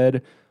source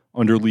said.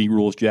 Under league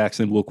rules,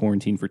 Jackson will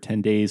quarantine for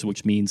 10 days,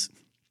 which means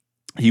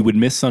he would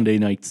miss Sunday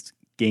night's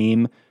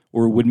game,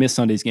 or would miss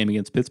Sunday's game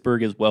against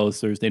Pittsburgh, as well as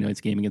Thursday night's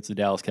game against the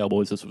Dallas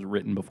Cowboys. This was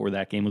written before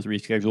that game was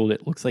rescheduled.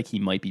 It looks like he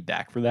might be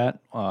back for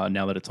that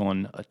now that it's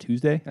on a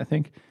Tuesday, I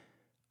think.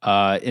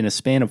 In a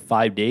span of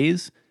 5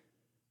 days,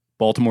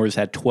 Baltimore has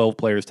had 12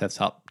 players test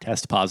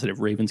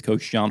positive. Ravens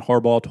coach John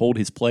Harbaugh told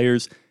his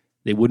players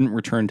they wouldn't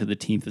return to the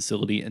team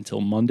facility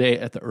until Monday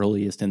at the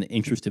earliest in the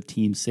interest of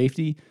team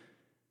safety.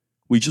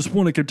 We just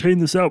want to contain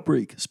this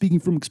outbreak.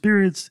 Speaking from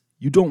experience,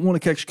 you don't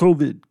want to catch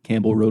COVID,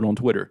 Campbell wrote on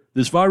Twitter.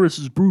 This virus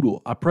is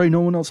brutal. I pray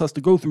no one else has to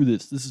go through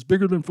this. This is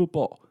bigger than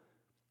football.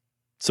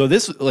 So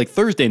this, like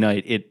Thursday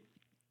night, it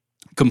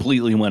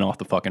completely went off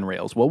the fucking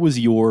rails. What was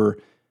your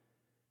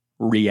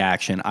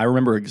reaction? I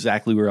remember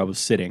exactly where I was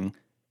sitting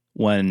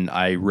when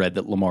I read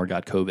that Lamar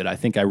got COVID. I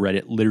think I read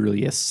it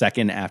literally a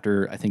second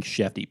after I think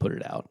Shefty put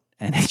it out.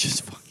 And it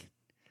just fucking...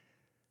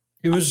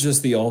 It was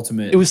just the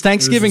ultimate... It was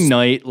Thanksgiving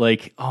night.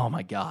 Like, oh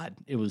my God.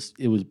 It was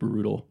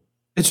brutal.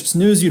 It's just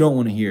news you don't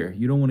want to hear.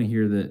 You don't want to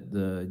hear that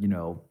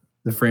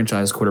the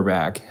franchise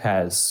quarterback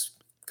has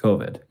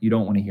COVID. You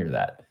don't want to hear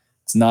that.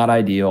 It's not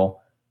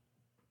ideal.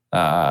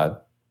 It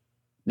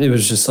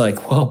was just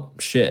like, well,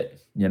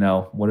 shit.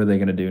 What are they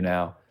going to do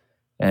now?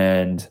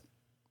 And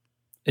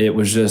it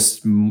was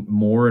just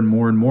more and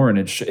more and more. And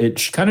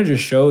it kind of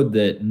just showed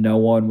that no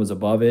one was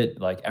above it.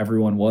 Like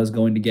everyone was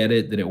going to get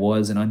it, that it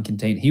was an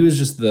uncontained. He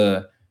was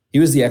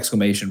the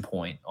exclamation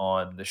point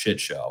on the shit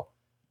show.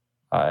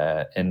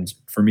 And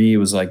for me, it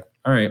was like,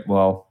 all right,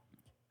 well,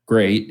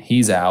 great.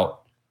 He's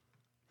out.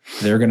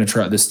 They're going to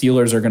try. The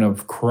Steelers are going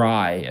to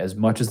cry as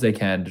much as they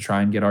can to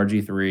try and get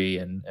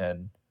RG3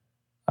 and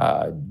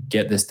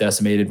get this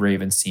decimated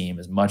Ravens team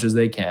as much as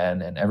they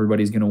can. And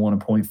everybody's going to want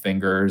to point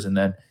fingers. And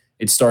then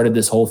it started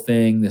this whole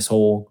thing, this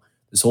whole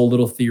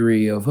little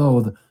theory of,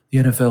 the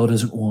NFL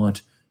doesn't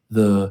want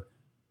the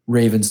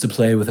Ravens to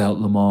play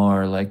without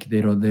Lamar. Like they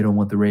don't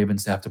want the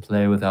Ravens to have to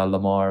play without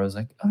Lamar. I was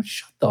like, oh,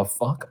 shut the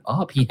fuck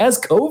up. He has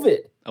COVID.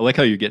 I like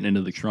how you're getting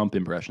into the Trump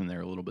impression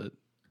there a little bit.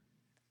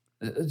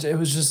 It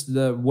was just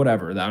the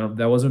whatever.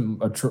 That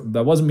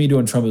wasn't me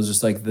doing Trump. It was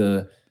just like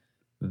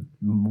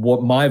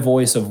what my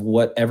voice of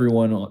what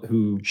everyone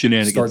who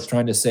starts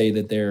trying to say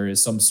that there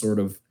is some sort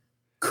of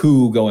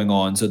coup going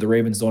on, so the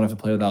Ravens don't have to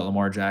play without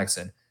Lamar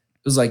Jackson.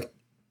 It was like,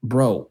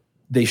 bro,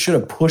 they should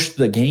have pushed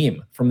the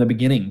game from the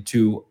beginning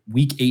to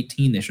week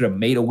 18. They should have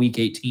made a week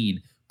 18,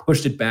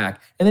 pushed it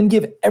back, and then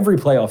give every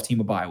playoff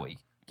team a bye week.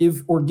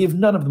 Give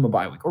none of them a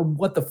bye week or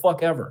what the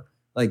fuck ever.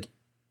 Like,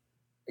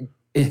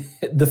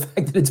 the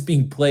fact that it's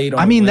being played on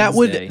I mean,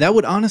 Wednesday, that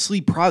would honestly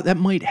that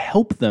might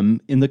help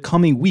them in the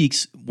coming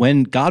weeks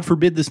when, God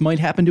forbid, this might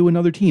happen to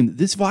another team.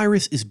 This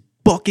virus is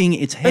bucking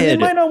its and they head.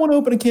 might not want to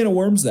open a can of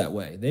worms that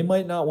way. They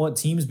might not want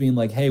teams being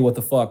like, "Hey, what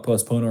the fuck?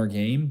 Postpone our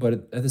game." But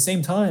at the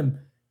same time,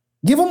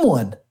 give them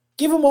one.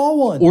 Give them all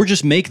one. Or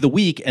just make the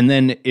week, and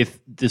then if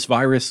this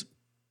virus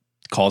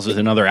causes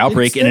another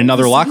outbreak in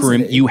another locker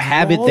room, you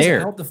have it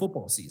there. Out the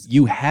football season.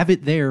 You have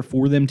it there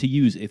for them to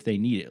use if they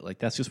need it. Like,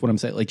 that's just what I'm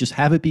saying. Like, just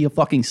have it be a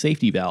fucking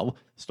safety valve.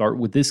 Start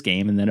with this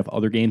game, and then if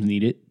other games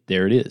need it,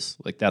 there it is.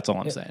 Like, that's all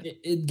I'm saying.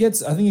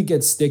 I think it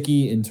gets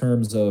sticky in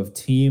terms of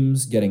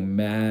teams getting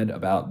mad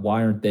about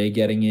why aren't they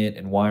getting it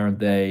and why aren't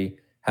they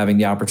having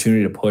the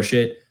opportunity to push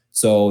it.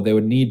 So they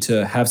would need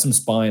to have some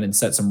spine and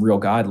set some real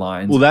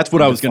guidelines. Well, that's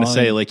what I was going to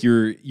say. Like,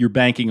 you're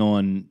banking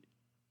on,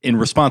 in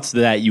response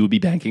to that, you would be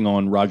banking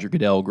on Roger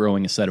Goodell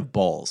growing a set of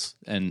balls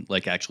and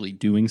like actually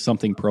doing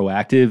something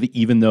proactive,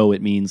 even though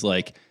it means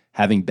like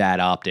having bad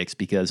optics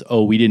because,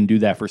 oh, we didn't do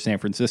that for San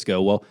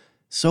Francisco. Well,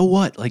 so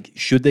what? Like,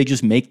 should they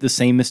just make the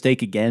same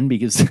mistake again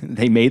because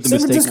they made the mistake?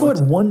 San Francisco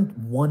had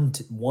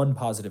one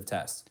positive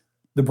test.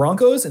 The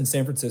Broncos and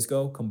San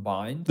Francisco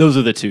combined. Those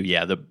are the two.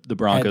 Yeah, the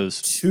Broncos.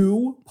 Had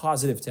 2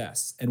 positive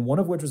tests, and one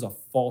of which was a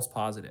false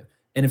positive.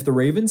 And if the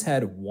Ravens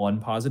had 1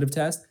 positive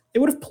test,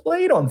 they would have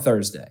played on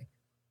Thursday.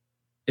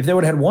 If they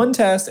would have had 1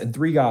 test and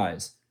 3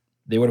 guys,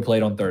 they would have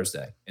played on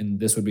Thursday, and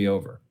this would be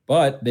over.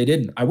 But they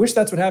didn't. I wish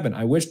that's what happened.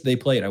 I wish they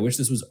played. I wish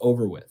this was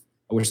over with.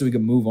 I wish that we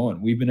could move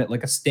on. We've been at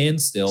like a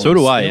standstill. So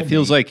do I. It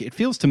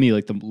feels to me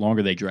like the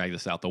longer they drag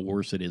this out, the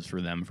worse it is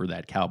for them for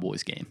that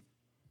Cowboys game.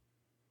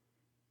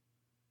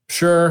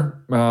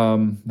 Sure,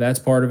 that's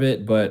part of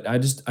it, but I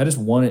just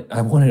want it.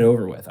 I want it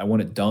over with. I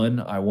want it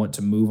done. I want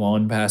to move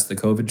on past the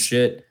COVID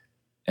shit,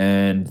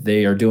 and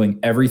they are doing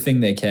everything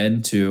they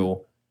can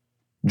to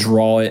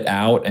draw it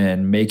out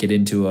and make it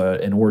into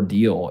an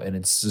ordeal. And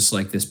it's just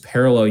like this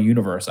parallel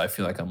universe I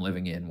feel like I'm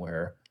living in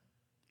where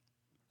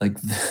like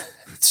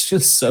it's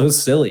just so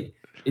silly.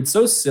 It's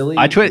so silly.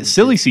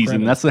 Silly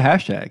season. That's the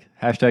hashtag.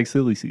 Hashtag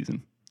silly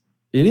season.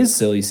 It is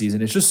silly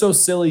season. It's just so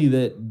silly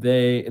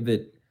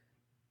that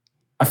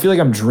I feel like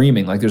I'm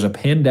dreaming. Like there's a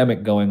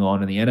pandemic going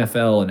on in the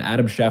NFL and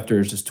Adam Schefter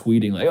is just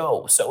tweeting like,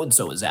 oh,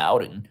 so-and-so is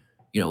out and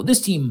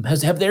this team has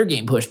to have their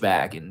game pushed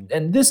back, and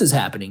this is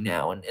happening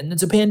now, and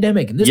it's a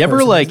pandemic, and this has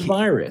a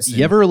virus.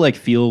 You ever like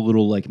feel a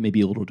little like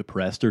maybe a little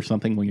depressed or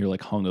something when you're like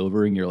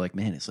hungover and you're like,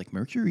 man, it's like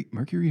Mercury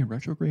in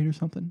retrograde or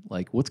something?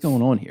 Like, what's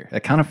going on here?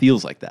 It kind of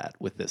feels like that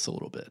with this a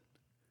little bit.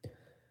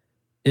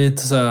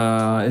 It's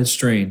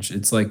strange.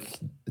 It's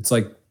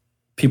like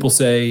people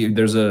say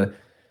there's a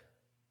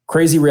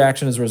crazy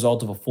reaction as a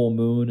result of a full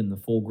moon and the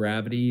full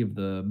gravity of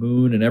the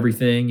moon and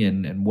everything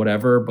and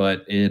whatever,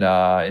 but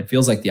it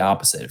feels like the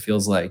opposite. It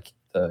feels like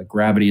the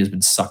gravity has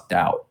been sucked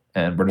out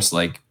and we're just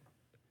like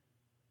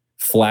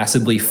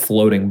flaccidly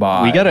floating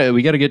by.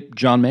 We gotta get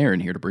John Mayer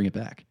in here to bring it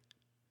back.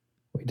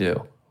 We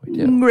do.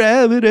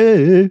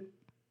 Gravity.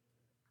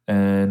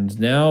 And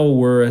now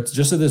we're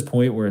just at this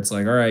point where it's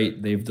like, all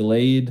right, they've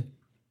delayed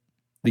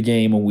the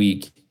game a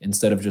week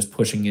instead of just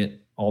pushing it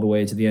all the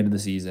way to the end of the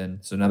season.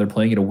 So now they're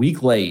playing it a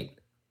week late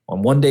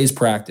on one day's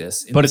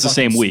practice. But it's the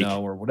same week.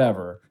 Snow or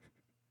whatever.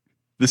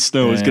 The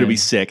snow is going to be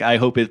sick. I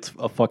hope it's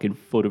a fucking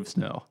foot of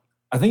snow.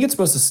 I think it's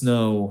supposed to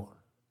snow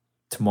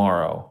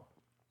tomorrow,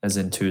 as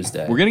in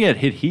Tuesday. We're going to get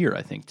hit here,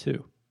 I think,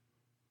 too.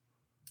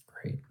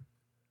 Great.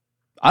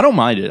 I don't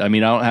mind it. I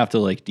mean, I don't have to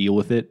like deal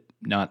with it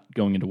not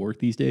going into work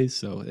these days.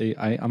 So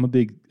I'm a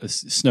big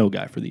snow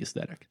guy for the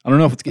aesthetic. I don't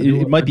know if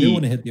it might be. I do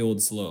want to hit the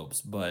old slopes,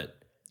 but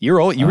you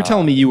were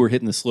telling me you were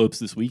hitting the slopes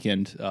this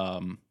weekend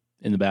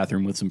in the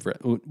bathroom with some friends.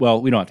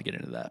 Well, we don't have to get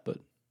into that, but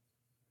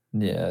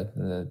yeah,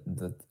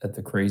 at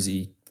the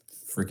crazy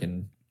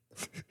freaking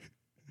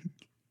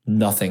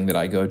nothing that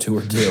I go to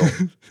or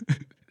do.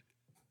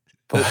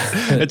 But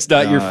it's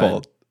not your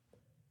fault.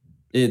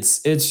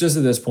 It's just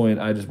at this point,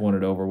 I just want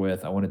it over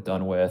with. I want it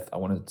done with. I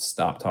want to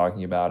stop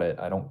talking about it.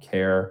 I don't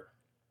care.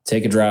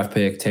 Take a draft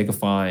pick, take a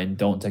fine.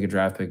 Don't take a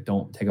draft pick,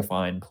 don't take a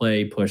fine.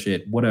 Play, push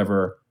it,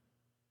 whatever.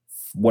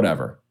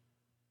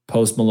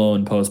 Post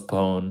Malone,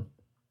 postpone.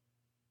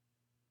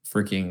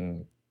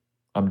 Freaking,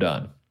 I'm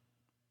done.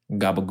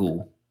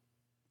 Gabagool.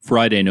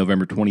 Friday,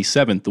 November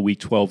 27th, the Week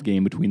 12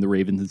 game between the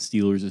Ravens and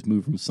Steelers is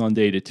moved from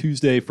Sunday to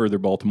Tuesday. Further,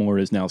 Baltimore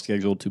is now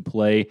scheduled to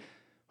play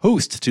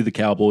host to the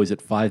Cowboys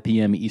at 5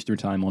 p.m. Eastern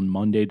Time on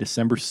Monday,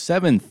 December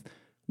 7th.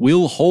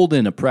 Will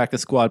Holden, a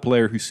practice squad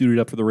player who suited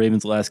up for the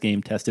Ravens last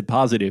game, tested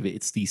positive.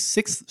 It's the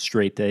 6th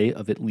straight day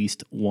of at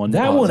least one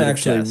That one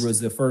actually test. Was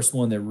the first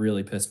one that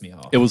really pissed me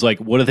off. It was like,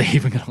 what are they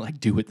even going to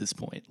like do at this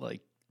point? Like,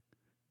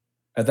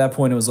 at that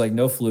point, it was like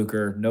no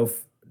Fluker, no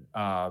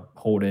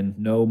Holden,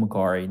 no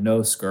Makari, no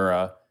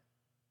Skura.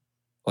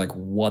 Like,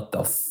 what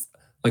the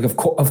like, of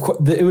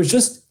course, it was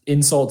just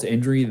insult to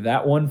injury.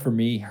 That one for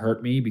me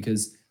hurt me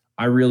because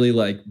I really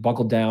like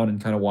buckled down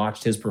and kind of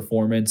watched his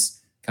performance,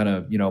 kind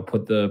of,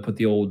 put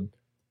the old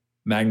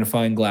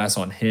magnifying glass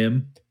on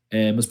him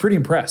and was pretty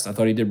impressed. I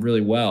thought he did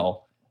really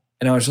well.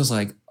 And I was just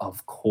like,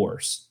 of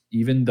course,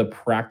 even the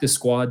practice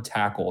squad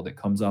tackle that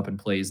comes up and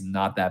plays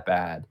not that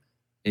bad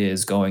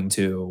is going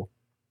to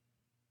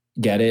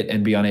get it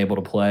and be unable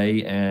to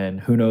play. And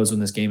who knows when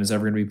this game is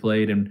ever going to be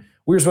played. And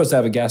we were supposed to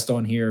have a guest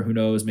on here. Who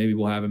knows? Maybe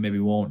we'll have him. Maybe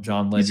we won't.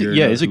 John Ledger.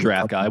 He's a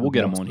draft guy. We'll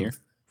get him on here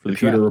for the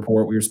Computer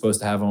Report. We were supposed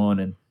to have on,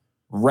 and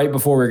right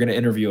before we were going to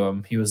interview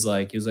him, he was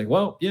like,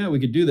 well, yeah, we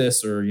could do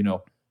this, or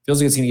feels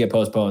like it's going to get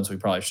postponed, so we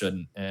probably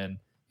shouldn't. And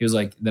he was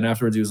like, then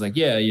afterwards, he was like,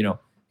 yeah, he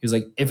was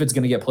like, if it's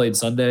going to get played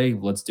Sunday,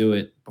 let's do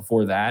it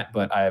before that.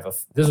 But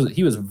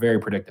he was very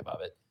predictive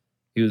of it.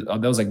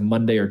 That was like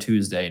Monday or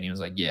Tuesday, and he was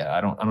like, yeah,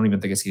 I don't even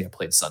think it's going to get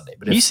played Sunday.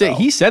 But he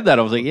said that.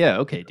 I was like, yeah,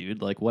 okay,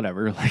 dude, like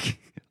whatever. Like,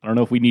 I don't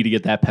know if we need to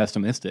get that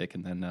pessimistic.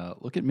 And then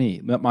look at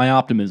me. My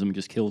optimism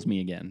just kills me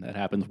again. That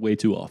happens way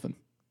too often.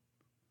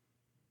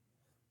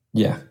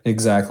 Yeah,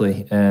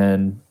 exactly.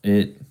 And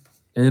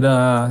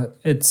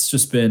it's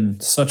just been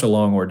such a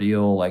long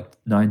ordeal, like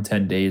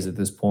 9-10 days at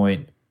this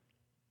point,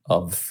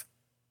 of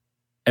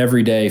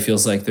every day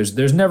feels like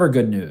there's never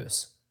good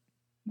news.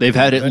 They've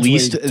had at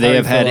least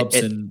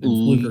and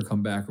Fluker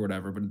come back or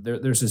whatever, but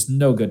there's just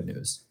no good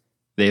news.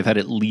 They've had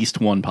at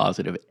least one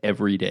positive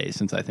every day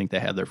since I think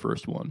they had their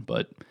first one.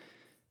 But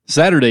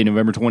Saturday,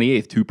 November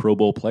 28th, 2 Pro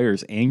Bowl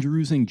players,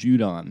 Andrews and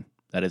Judon,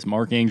 that is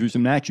Mark Andrews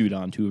and Matt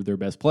Judon, 2 of their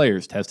best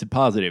players, tested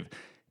positive.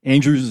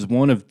 Andrews is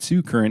one of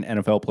 2 current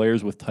NFL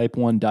players with type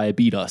 1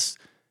 diabetes.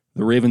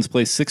 The Ravens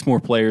placed 6 more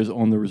players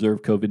on the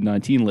reserve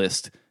COVID-19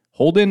 list.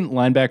 Holden,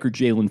 linebacker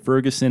Jalen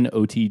Ferguson,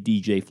 OT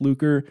DJ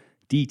Fluker,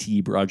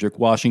 DT Broderick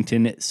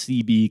Washington,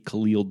 CB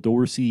Khalil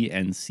Dorsey,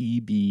 and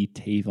CB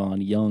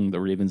Tavon Young. The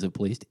Ravens have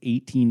placed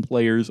 18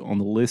 players on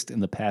the list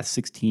in the past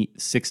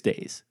 6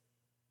 days.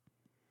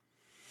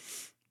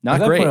 Not At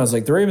that great. point, I was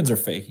like, the Ravens are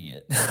faking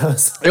it.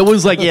 It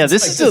was like, yeah,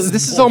 this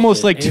is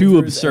almost like too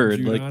absurd.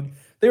 Like,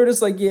 they were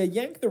just like, yeah,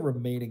 yank the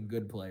remaining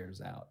good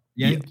players out.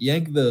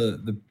 Yank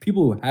the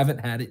people who haven't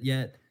had it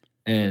yet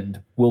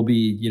and will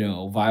be,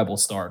 viable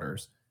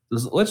starters.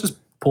 Let's just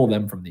pull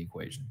them from the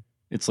equation.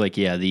 It's like,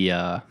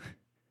 yeah,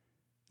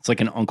 it's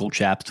like an Uncle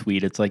Chap's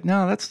tweet. It's like,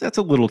 no, that's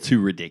a little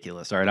too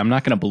ridiculous. All right, I'm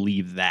not going to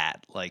believe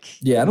that.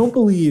 Like, yeah, I don't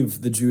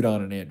believe the Judon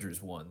and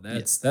Andrews one.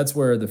 That's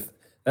where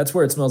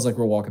it smells like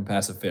we're walking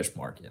past a fish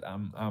market.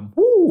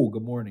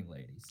 Good morning,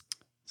 ladies.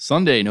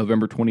 Sunday,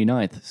 November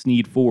 29th,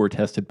 Snead 4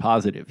 tested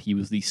positive. He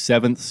was the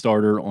 7th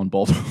starter on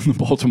the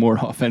Baltimore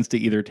offense to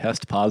either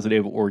test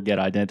positive or get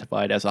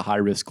identified as a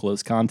high-risk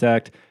close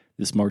contact.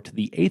 This marked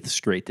the 8th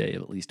straight day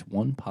of at least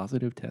one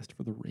positive test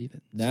for the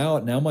Ravens.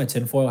 Now my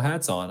tinfoil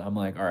hat's on. I'm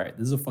like, all right,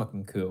 this is a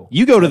fucking coup.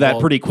 You go to that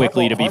pretty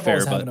quickly, to be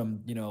fair, but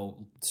them,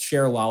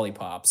 share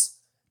lollipops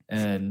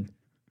and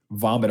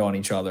vomit on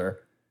each other,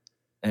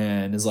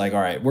 and is like,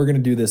 all right, we're gonna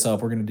do this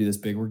up. We're gonna do this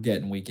big. We're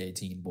getting week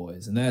 18,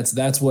 boys, and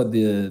that's what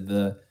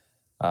the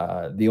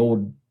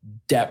old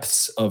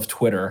depths of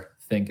Twitter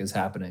think is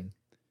happening.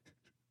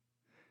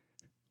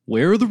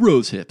 Where are the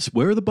rose hips?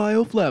 Where are the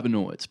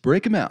bioflavonoids?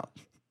 Break them out.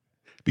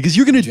 Because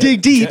you're going to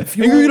dig deep and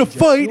you're going to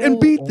fight and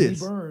beat this.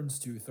 Burns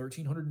to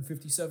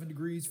 1,357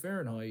 degrees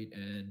Fahrenheit,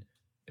 and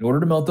in order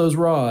to melt those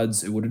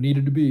rods, it would have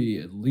needed to be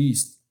at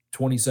least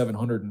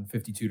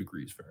 2,752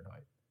 degrees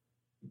Fahrenheit.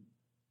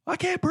 I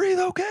can't breathe.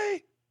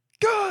 Okay,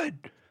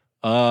 good.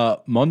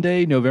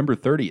 Monday, November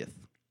 30th.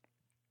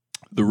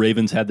 The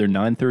Ravens had their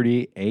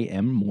 9:30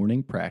 a.m.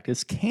 morning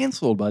practice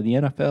canceled by the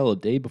NFL a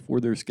day before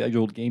their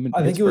scheduled game in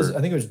Pittsburgh. I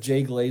think it was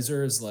Jay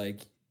Glazer's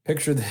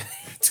picture that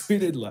he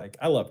tweeted.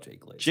 I love Jay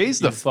Glazer. Jay's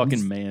the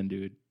fucking man,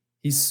 dude.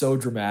 He's so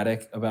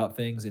dramatic about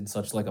things in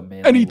such a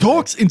man. And he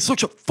talks in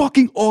such a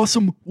fucking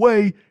awesome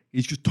way.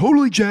 He's just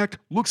totally jacked,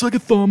 looks like a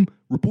thumb,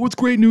 reports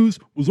great news,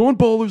 was on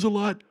Ballers a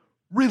lot.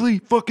 Really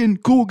fucking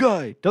cool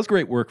guy. Does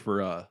great work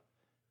for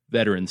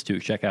veterans too.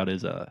 Check out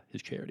his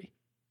charity.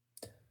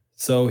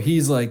 So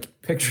he's like,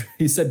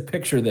 he said,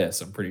 picture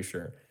this, I'm pretty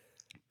sure.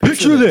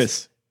 Picture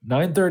this.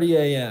 9:30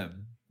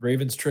 a.m.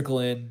 Ravens trickle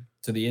in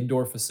to the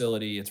indoor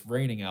facility. It's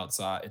raining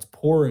outside. It's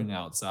pouring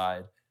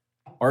outside.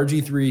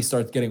 RG3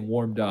 starts getting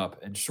warmed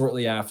up, and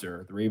shortly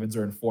after, the Ravens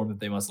are informed that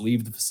they must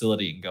leave the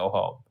facility and go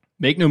home.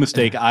 Make no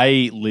mistake,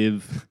 I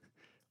live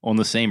on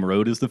the same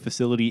road as the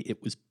facility.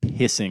 It was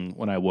pissing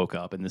when I woke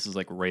up, and this is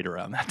right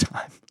around that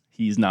time.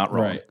 He's not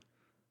wrong. Right.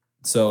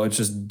 So it's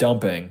just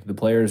dumping. The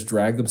players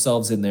drag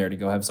themselves in there to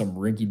go have some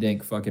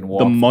rinky-dink fucking walk.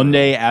 The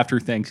Monday after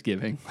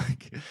Thanksgiving.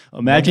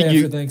 Imagine Monday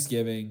after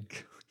Thanksgiving,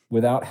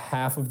 without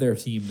half of their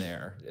team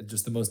there. It's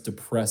just the most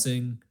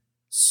depressing,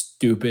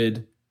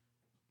 stupid,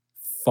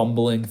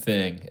 fumbling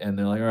thing. And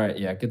they're like, all right,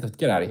 yeah,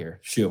 get out of here.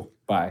 Shoo.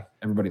 Bye.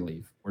 Everybody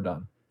leave. We're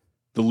done.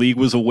 The league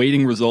was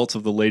awaiting results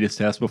of the latest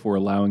test before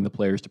allowing the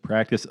players to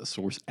practice. A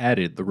source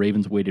added the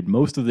Ravens waited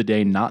most of the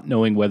day not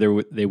knowing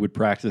whether they would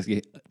practice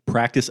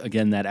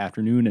again that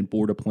afternoon and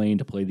board a plane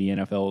to play the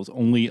NFL's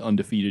only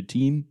undefeated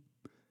team.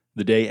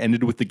 The day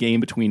ended with the game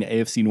between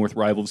AFC North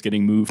rivals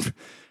getting moved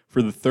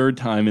for the third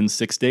time in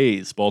 6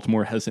 days.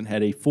 Baltimore hasn't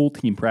had a full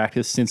team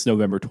practice since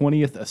November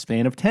 20th, a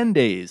span of 10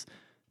 days.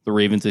 The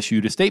Ravens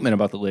issued a statement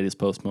about the latest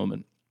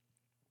postponement.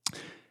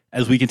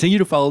 As we continue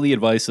to follow the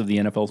advice of the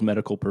NFL's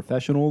medical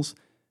professionals,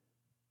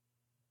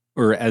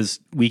 or as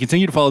we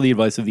continue to follow the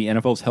advice of the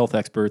NFL's health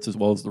experts as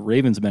well as the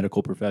Ravens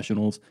medical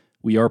professionals,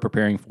 we are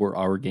preparing for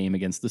our game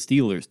against the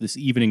Steelers. This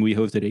evening, we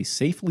hosted a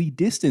safely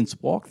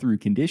distanced walkthrough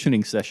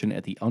conditioning session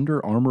at the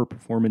Under Armour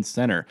Performance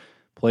Center.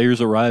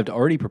 Players arrived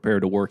already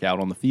prepared to work out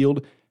on the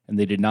field, and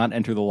they did not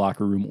enter the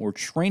locker room or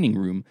training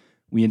room.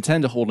 We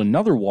intend to hold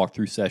another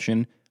walkthrough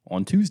session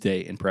on Tuesday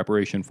in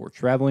preparation for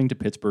traveling to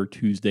Pittsburgh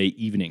Tuesday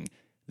evening.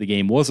 The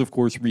game was, of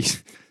course,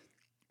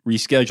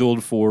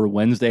 rescheduled for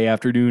Wednesday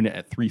afternoon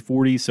at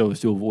 3:40 so as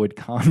to avoid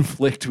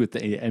conflict with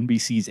the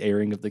NBC's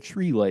airing of the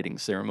tree lighting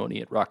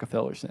ceremony at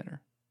Rockefeller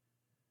Center.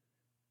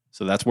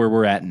 So that's where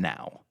we're at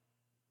now.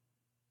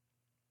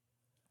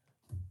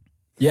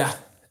 Yeah.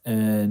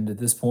 And at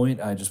this point,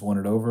 I just want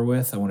it over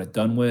with. I want it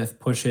done with.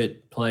 Push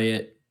it, play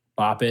it,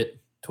 bop it,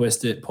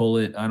 twist it, pull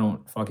it. I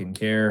don't fucking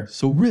care.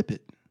 So rip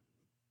it.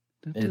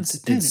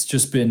 It's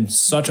just been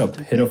such a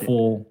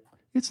pitiful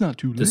It's not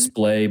too late.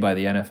 display by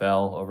the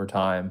NFL over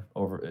time.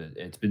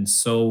 It's been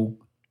so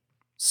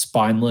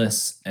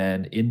spineless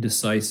and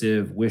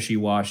indecisive,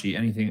 wishy-washy,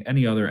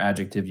 any other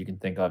adjective you can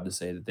think of to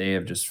say that they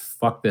have just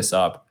fucked this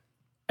up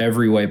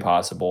every way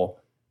possible.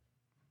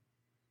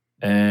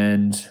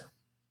 And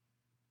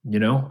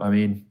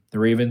the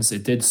Ravens,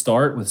 it did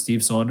start with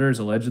Steve Saunders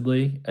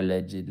allegedly.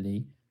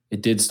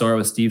 It did start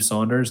with Steve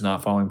Saunders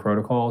not following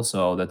protocol,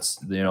 so that's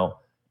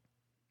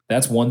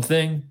one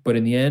thing, but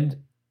in the end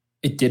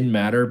it didn't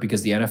matter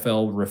because the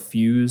NFL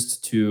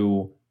refused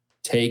to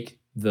take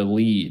the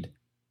lead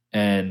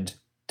and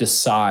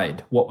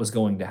decide what was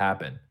going to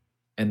happen.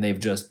 And they've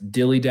just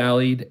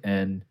dilly-dallied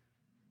and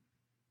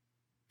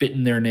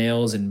bitten their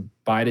nails and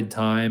bided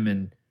time.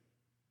 And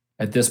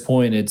at this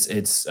point,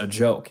 it's a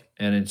joke.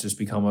 And it's just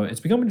become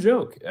a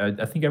joke.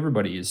 I think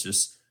everybody is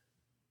just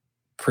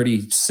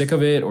pretty sick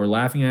of it or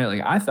laughing at it.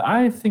 Like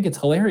I think it's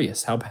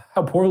hilarious how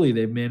poorly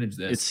they've managed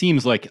this. It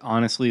seems like,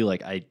 honestly,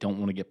 like I don't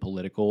want to get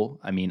political.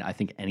 I mean, I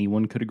think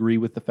anyone could agree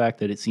with the fact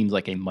that it seems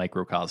like a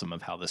microcosm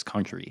of how this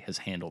country has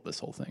handled this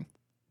whole thing.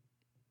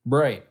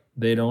 Right.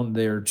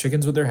 They're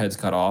chickens with their heads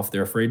cut off.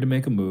 They're afraid to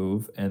make a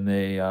move, and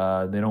they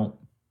don't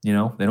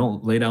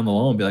lay down the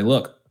law and be like,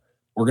 look,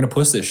 we're going to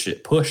push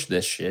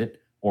this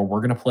shit, or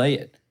we're going to play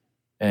it.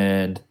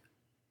 And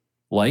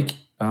like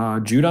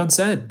Judon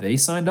said, they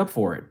signed up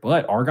for it,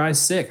 but our guy's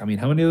sick. I mean,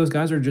 how many of those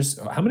guys are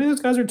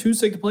too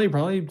sick to play?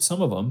 Probably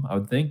some of them, I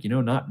would think,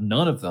 not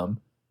none of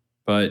them,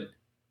 but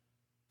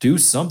do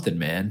something,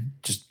 man.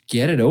 Just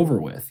get it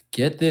over with.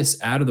 Get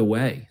this out of the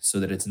way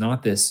so that it's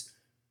not this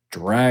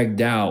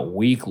dragged out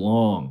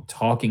week-long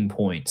talking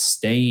point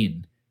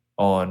stain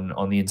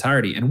on the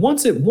entirety. And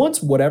once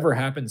whatever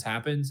happens,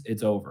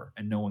 it's over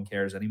and no one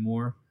cares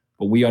anymore.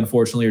 But we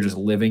unfortunately are just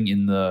living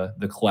in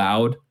the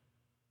cloud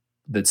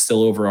that's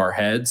still over our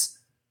heads.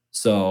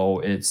 So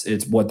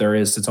it's what there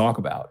is to talk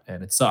about,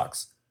 and it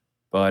sucks.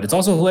 But it's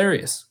also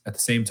hilarious at the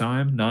same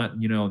time. Not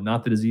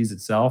the disease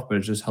itself, but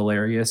it's just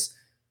hilarious.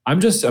 I'm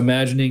just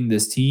imagining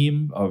this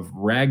team of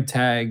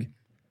ragtag,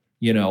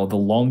 the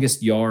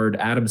longest yard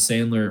Adam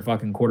Sandler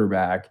fucking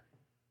quarterback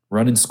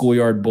running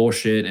schoolyard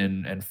bullshit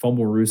and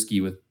fumble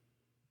Ruski with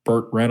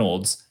Burt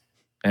Reynolds.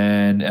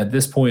 And at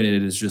this point,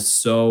 it is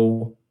just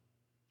so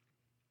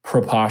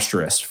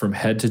preposterous from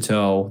head to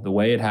toe, the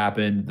way it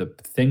happened, the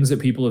things that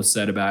people have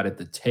said about it,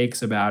 the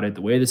takes about it,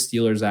 the way the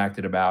Steelers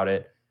acted about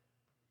it,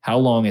 how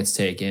long it's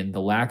taken,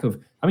 the lack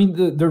of,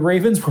 the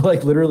Ravens were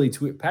like literally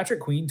Patrick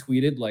Queen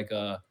tweeted like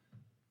a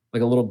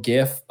little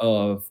gif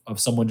of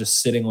someone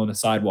just sitting on a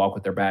sidewalk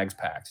with their bags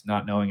packed,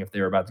 not knowing if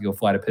they were about to go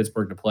fly to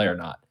Pittsburgh to play or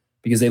not,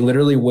 because they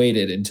literally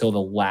waited until the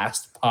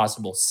last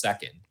possible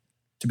second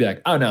to be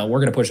like, oh no, we're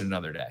going to push it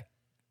another day.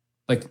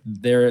 Like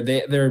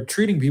they're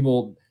treating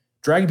people,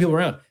 dragging people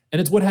around. And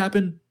it's what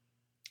happened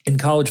in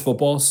college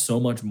football so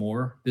much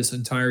more this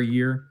entire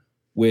year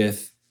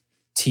with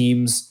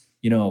teams,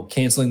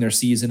 canceling their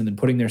season and then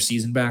putting their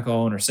season back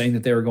on, or saying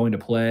that they were going to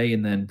play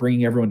and then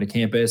bringing everyone to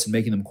campus and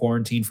making them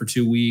quarantine for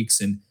 2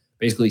 weeks and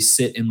basically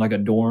sit in like a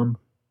dorm,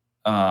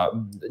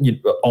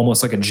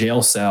 almost like a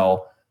jail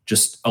cell,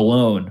 just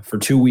alone for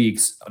 2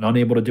 weeks and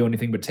unable to do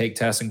anything but take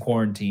tests and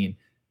quarantine,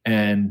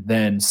 and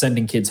then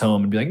sending kids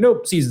home and be like,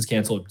 nope, season's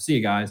canceled. See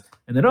you guys.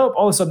 And then,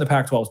 all of a sudden the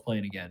Pac-12 is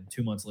playing again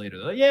 2 months later.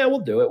 They're like, yeah, we'll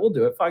do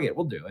it. Fuck it.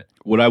 We'll do it.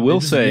 What I will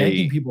say,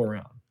 yanking people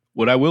around.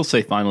 What I will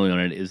say finally on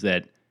it is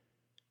that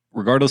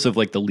regardless of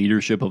like the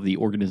leadership of the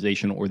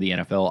organization or the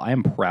NFL, I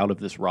am proud of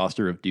this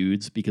roster of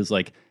dudes, because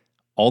like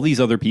all these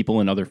other people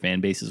in other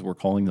fan bases were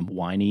calling them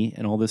whiny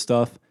and all this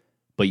stuff.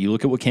 But you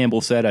look at what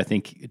Campbell said. I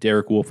think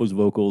Derek Wolfe was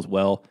vocal as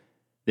well.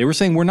 They were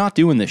saying, we're not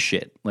doing this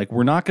shit. Like,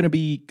 we're not going to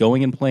be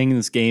going and playing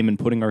this game and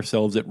putting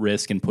ourselves at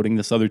risk and putting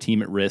this other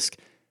team at risk.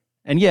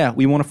 And yeah,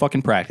 we want to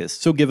fucking practice.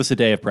 So give us a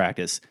day of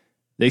practice.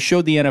 They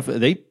showed the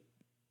NFL,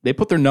 they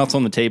put their nuts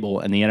on the table,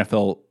 and the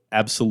NFL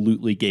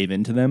absolutely gave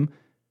in to them.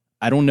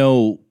 I don't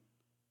know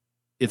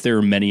if there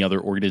are many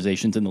other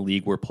organizations in the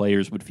league where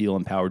players would feel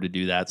empowered to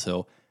do that.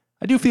 So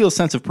I do feel a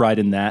sense of pride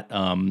in that.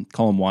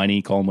 Call them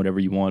whiny, call them whatever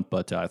you want,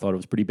 but I thought it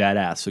was pretty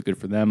badass. So good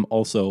for them.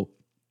 Also,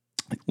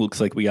 it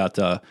looks like we got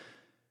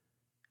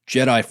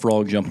Jedi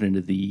Frog jumping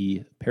into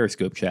the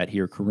Periscope chat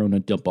here.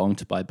 Corona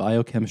debunked by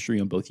Biochemistry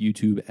on both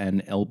YouTube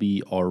and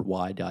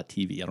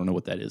lbry.tv. I don't know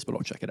what that is, but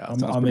I'll check it out.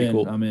 Sounds pretty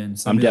cool. I'm in.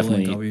 I'm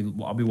definitely.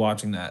 I'll be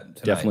watching that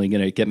tonight. Definitely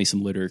gonna get me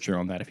some literature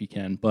on that if you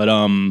can. But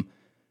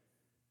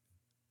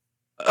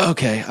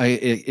okay,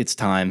 it's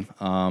time.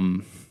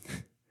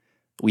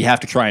 We have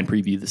to try and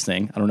preview this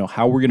thing. I don't know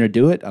how we're gonna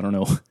do it. I don't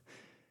know.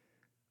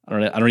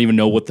 I don't even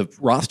know what the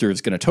roster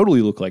is gonna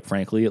totally look like.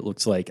 Frankly, it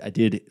looks like I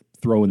did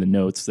throw in the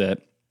notes that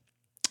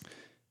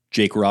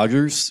Jake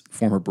Rogers,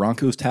 former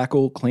Broncos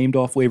tackle, claimed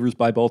off waivers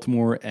by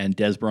Baltimore, and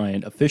Dez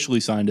Bryant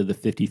officially signed to the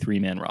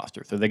 53-man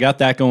roster. So they got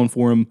that going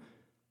for him.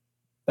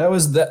 That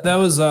was the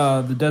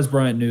Dez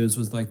Bryant news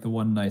was like the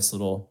one nice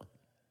little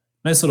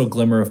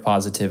glimmer of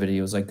positivity.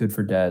 It was like good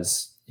for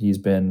Dez. He's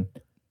been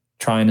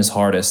trying his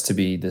hardest to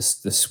be this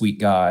sweet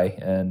guy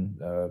and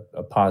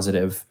a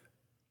positive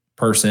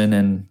person,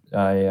 and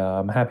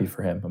I'm happy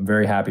for him. I'm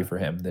very happy for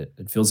him. That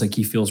it feels like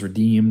he feels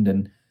redeemed,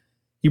 and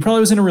he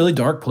probably was in a really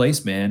dark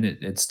place, man.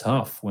 It's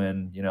tough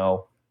when,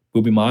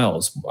 Boobie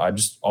Miles,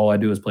 all I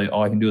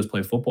can do is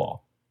play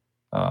football.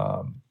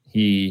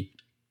 He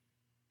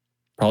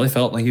probably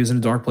felt like he was in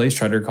a dark place,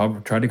 tried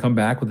to come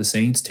back with the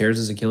Saints, tears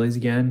his Achilles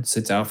again,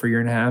 sits out for a year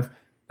and a half.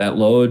 That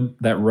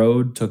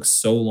road took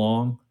so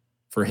long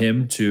for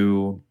him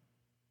to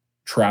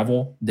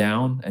travel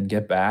down and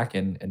get back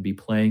and be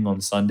playing on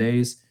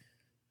Sundays.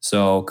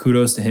 So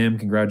kudos to him.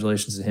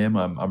 Congratulations to him.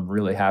 I'm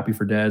really happy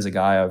for Dez, a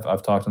guy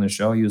I've talked on the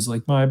show. He was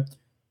like I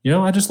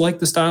just like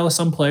the style of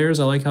some players.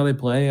 I like how they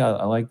play.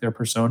 I like their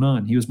persona,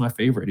 and he was my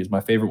favorite. He was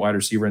my favorite wide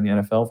receiver in the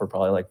NFL for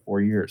probably like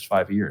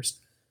 5 years.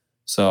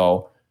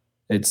 So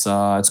it's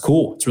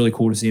cool. It's really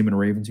cool to see him in a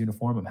Ravens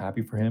uniform. I'm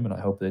happy for him, and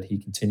I hope that he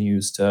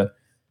continues to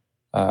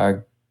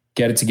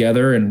get it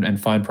together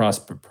and find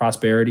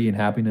prosperity and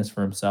happiness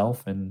for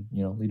himself, and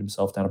lead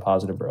himself down a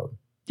positive road.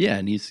 Yeah,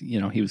 and he's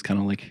he was kind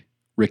of like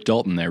Rick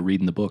Dalton there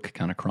reading the book,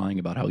 kind of crying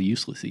about how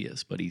useless he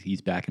is, but he's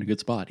back in a good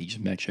spot. He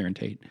just met Sharon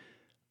Tate.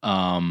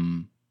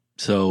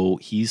 So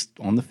he's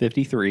on the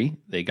 53.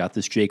 They got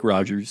this Jake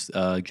Rogers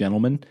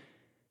gentleman.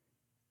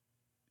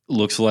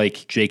 Looks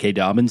like J.K.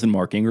 Dobbins and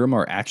Mark Ingram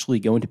are actually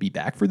going to be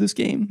back for this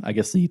game. I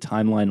guess the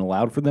timeline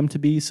allowed for them to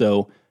be,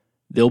 so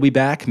they'll be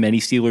back. Many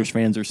Steelers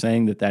fans are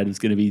saying that is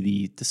going to be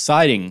the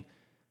deciding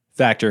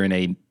factor in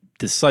a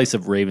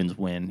decisive Ravens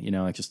win.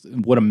 Just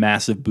what a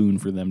massive boon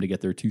for them to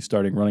get their 2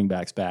 starting running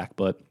backs back.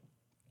 But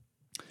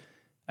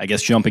I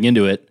guess jumping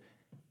into it,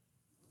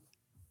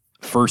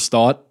 first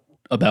thought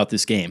about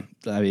this game.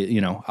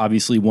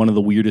 Obviously one of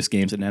the weirdest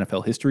games in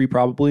NFL history,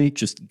 probably.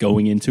 Just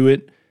going into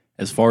it,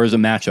 as far as a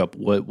matchup,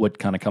 what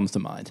kind of comes to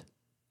mind?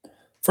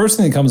 First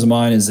thing that comes to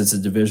mind is it's a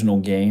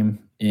divisional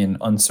game in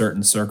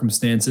uncertain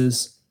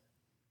circumstances,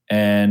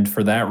 and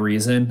for that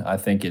reason, I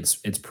think it's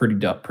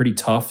pretty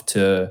tough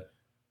to.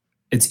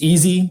 It's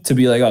easy to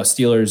be like, oh,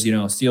 Steelers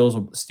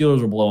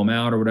will blow them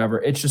out or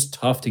whatever. It's just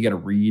tough to get a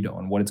read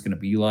on what it's going to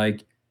be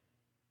like.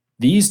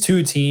 These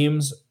two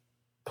teams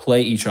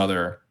play each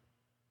other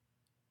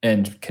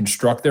and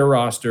construct their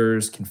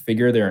rosters,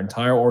 configure their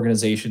entire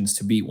organizations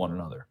to beat one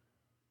another.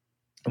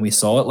 And we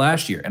saw it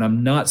last year. And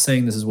I'm not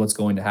saying this is what's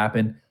going to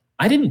happen.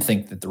 I didn't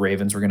think that the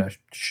Ravens were going to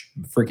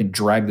freaking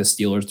drag the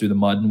Steelers through the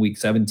mud in Week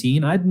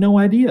 17. I had no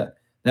idea.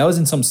 That was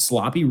in some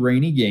sloppy,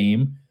 rainy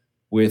game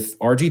with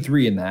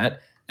RG3 in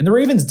that. And the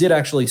Ravens did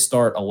actually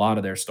start a lot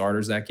of their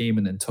starters that game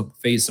and then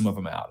phased some of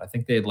them out. I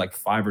think they had like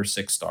 5 or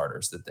 6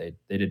 starters that they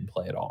didn't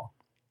play at all.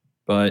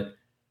 But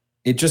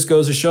it just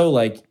goes to show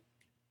like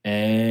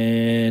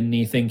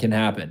anything can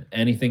happen.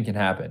 Anything can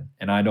happen.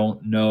 And I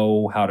don't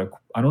know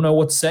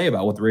what to say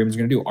about what the Ravens are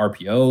going to do.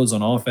 RPOs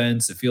on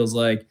offense, it feels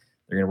like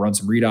they're going to run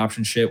some read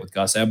option shit with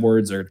Gus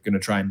Edwards. They're going to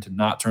try to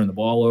not turn the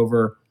ball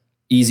over.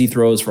 Easy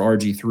throws for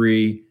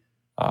RG3.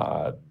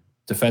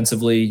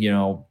 Defensively,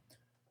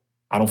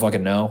 I don't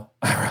fucking know.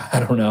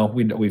 I don't know.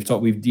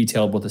 We've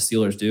detailed what the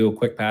Steelers do. A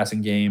quick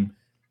passing game.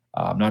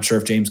 I'm not sure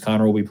if James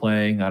Conner will be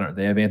playing.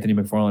 They have Anthony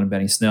McFarland and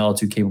Benny Snell,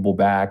 2 capable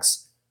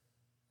backs.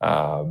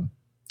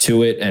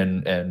 Tuitt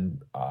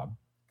and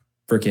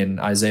freaking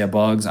Isaiah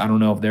Buggs. I don't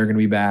know if they're going to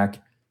be back,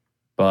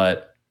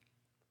 but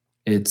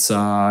it's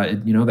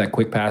that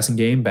quick passing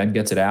game. Ben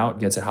gets it out,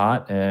 gets it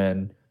hot,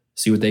 and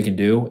see what they can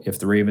do. If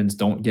the Ravens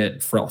don't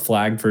get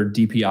flagged for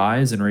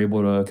DPIs and are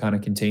able to kind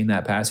of contain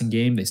that passing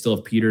game, they still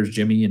have Peters,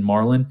 Jimmy, and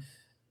Marlon.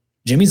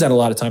 Jimmy's had a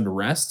lot of time to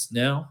rest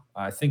now.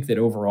 I think that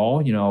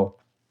overall,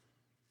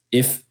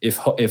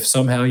 if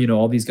somehow,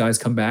 all these guys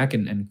come back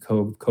and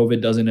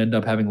COVID doesn't end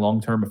up having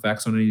long-term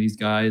effects on any of these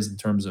guys in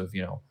terms of,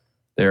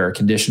 their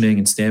conditioning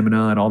and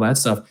stamina and all that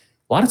stuff,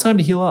 a lot of time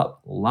to heal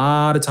up, a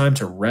lot of time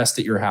to rest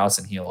at your house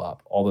and heal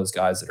up. All those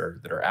guys that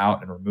are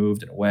out and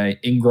removed and away.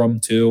 Ingram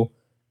too.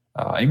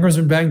 Ingram's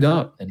been banged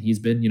up, and he's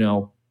been,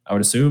 I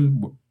would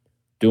assume,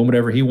 doing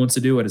whatever he wants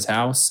to do at his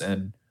house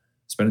and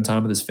spending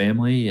time with his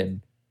family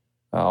and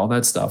all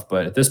that stuff.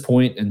 But at this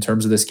point, in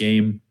terms of this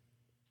game,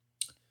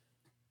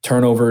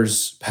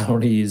 turnovers,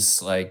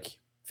 penalties, like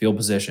field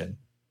position.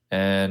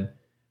 And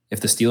if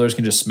the Steelers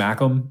can just smack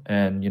them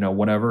and,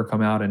 whatever,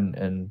 come out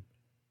and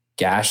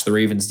gash the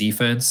Ravens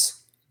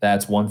defense,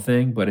 that's one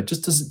thing, but it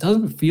just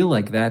doesn't feel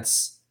like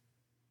it's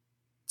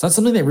not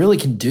something they really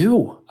can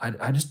do.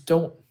 I just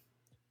don't.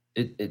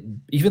 It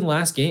even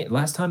last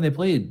time they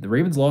played, the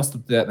Ravens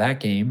lost that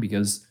game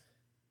because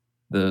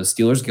the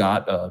Steelers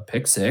got a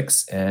pick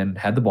six and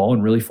had the ball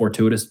in really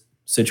fortuitous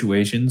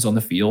situations on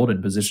the field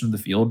and positioned the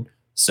field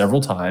several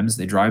times.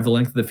 They drive the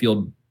length of the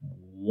field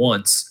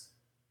once,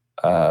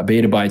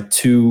 abated by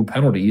 2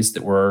 penalties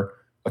that were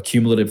a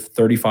cumulative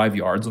 35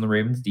 yards on the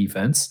Ravens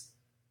defense.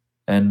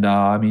 And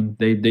I mean,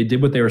 they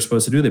did what they were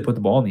supposed to do. They put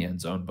the ball in the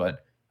end zone,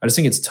 but I just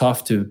think it's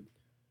tough to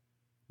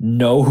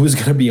know who's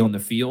going to be on the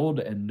field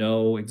and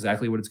know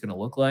exactly what it's going to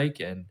look like.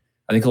 And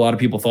I think a lot of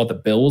people thought the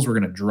Bills were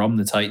going to drum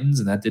the Titans,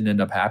 and that didn't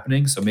end up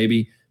happening. So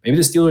maybe the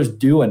Steelers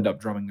do end up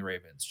drumming the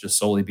Ravens just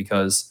solely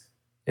because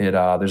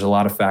there's a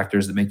lot of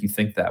factors that make you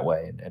think that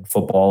way. And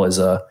football is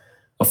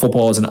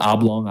football is an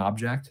oblong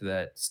object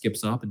that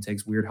skips up and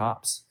takes weird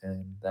hops,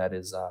 and that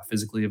is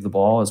physically of the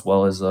ball as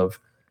well as of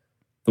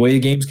the way the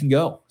games can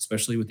go,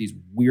 especially with these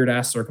weird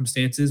ass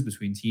circumstances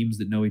between teams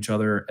that know each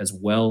other as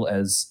well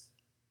as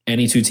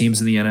any 2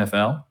 teams in the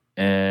NFL.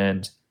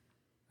 And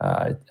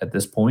at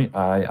this point,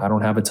 I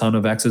don't have a ton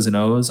of X's and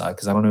O's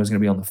because I don't know who's going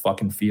to be on the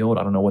fucking field.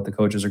 I don't know what the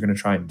coaches are going to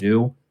try and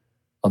do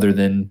other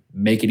than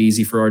make it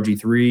easy for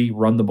RG3,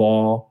 run the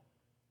ball,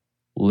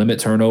 limit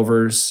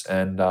turnovers,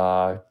 and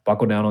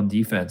buckle down on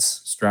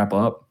defense. Strap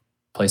up,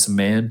 play some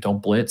man,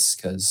 don't blitz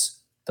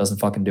because it doesn't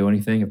fucking do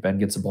anything if Ben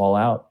gets the ball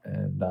out.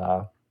 And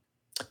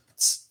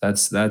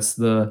that's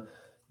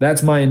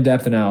my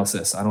in-depth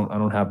analysis. I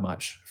don't have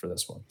much for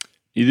this one.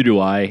 Neither do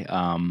I.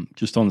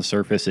 Just on the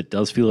surface, it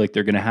does feel like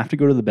they're going to have to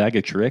go to the bag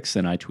of tricks.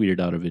 And I tweeted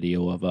out a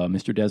video of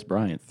Mr. Dez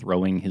Bryant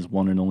throwing his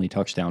one and only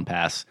touchdown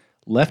pass,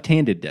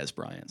 left-handed Dez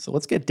Bryant. So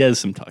let's get Dez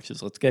some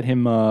touches. Let's get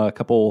him a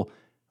couple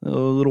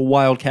little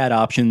wildcat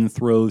option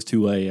throws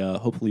to a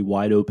hopefully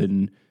wide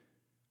open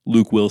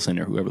Luke Wilson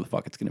or whoever the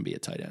fuck it's going to be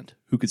at tight end.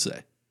 Who could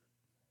say?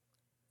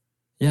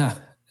 Yeah,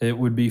 it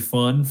would be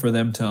fun for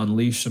them to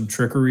unleash some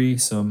trickery,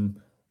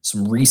 some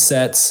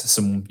resets,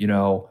 some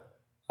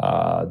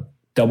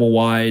double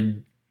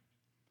wide,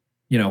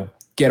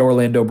 get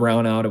Orlando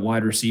Brown out at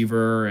wide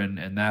receiver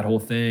and that whole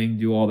thing,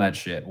 do all that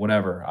shit,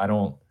 whatever.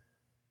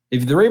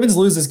 If the Ravens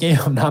lose this game,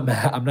 I'm not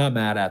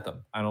mad at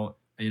them.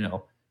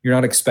 You're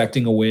not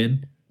expecting a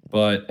win,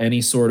 but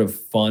any sort of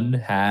fun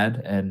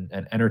had and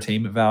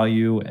entertainment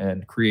value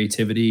and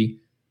creativity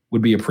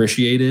would be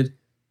appreciated.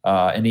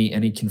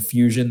 Any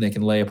confusion they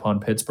can lay upon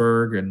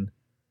Pittsburgh and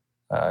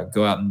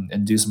go out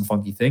and do some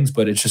funky things,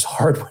 but it's just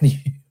hard when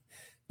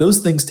those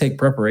things take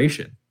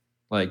preparation.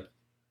 Like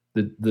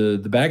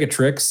the bag of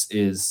tricks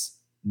is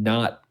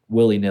not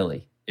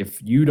willy-nilly. If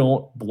you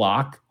don't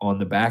block on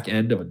the back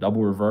end of a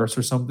double reverse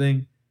or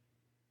something,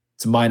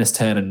 it's a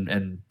 -10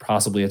 and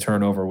possibly a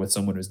turnover with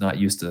someone who's not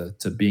used to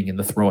being in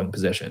the throwing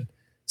position.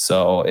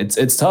 So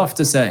it's tough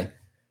to say.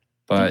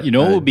 But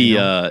what would be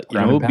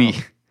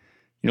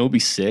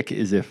sick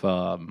is if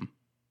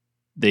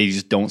they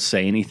just don't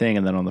say anything,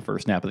 and then on the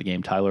first snap of the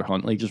game, Tyler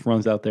Huntley just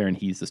runs out there and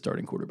he's the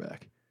starting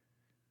quarterback.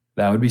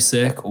 That would be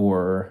sick.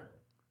 Or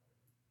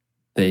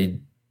they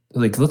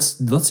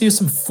let's use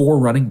some 4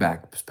 running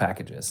back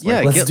packages.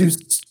 Let's do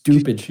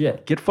stupid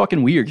shit. Get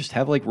fucking weird. Just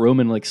have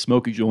Roman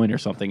smoke a joint or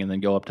something, and then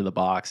go up to the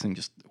box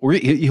and or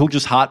he'll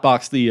just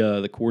hotbox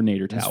the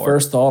coordinator tower. His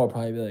first thought will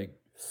probably be like,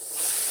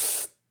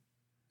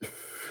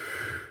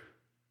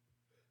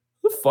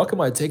 "What the fuck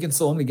am I taking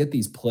so long to get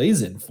these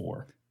plays in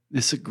for?"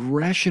 This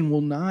aggression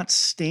will not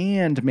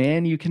stand,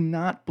 man. You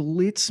cannot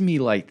blitz me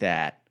like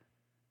that.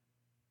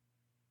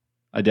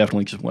 I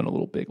definitely just went a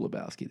little Big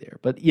Lebowski there.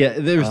 But yeah,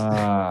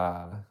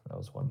 I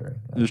was wondering.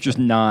 There's just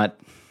not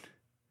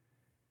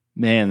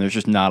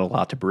a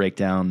lot to break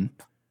down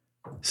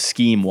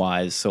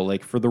scheme-wise. So,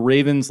 for the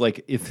Ravens,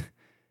 if,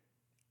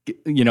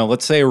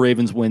 let's say a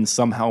Ravens win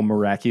somehow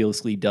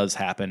miraculously does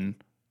happen,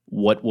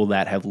 what will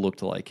that have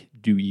looked like,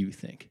 do you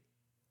think?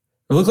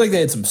 It looked like they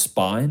had some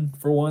spine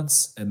for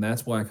once, and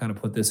that's why I kind of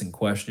put this in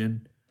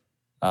question.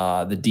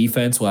 The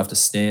defense will have to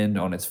stand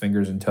on its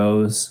fingers and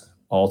toes,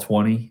 all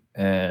 20,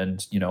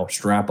 and,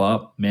 strap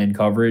up, man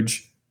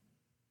coverage.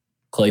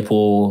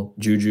 Claypool,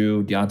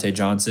 Juju, Deontay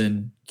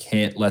Johnson,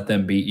 can't let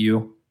them beat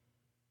you.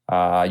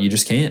 You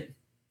just can't.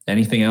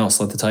 Anything else,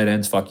 let the tight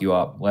ends fuck you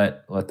up.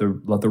 Let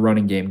the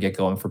running game get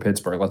going for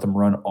Pittsburgh. Let them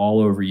run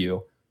all over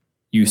you.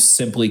 You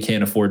simply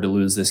can't afford to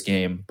lose this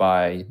game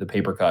by the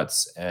paper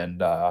cuts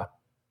and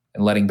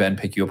letting Ben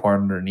pick you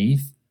apart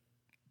underneath.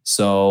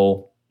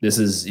 So this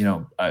is,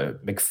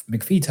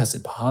 McPhee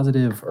tested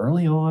positive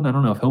early on. I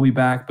don't know if he'll be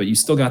back, but you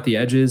still got the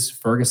edges.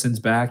 Ferguson's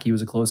back. He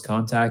was a close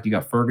contact. You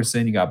got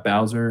Ferguson. You got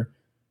Bowser.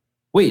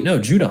 Wait, no,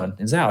 Judon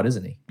is out,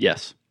 isn't he?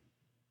 Yes.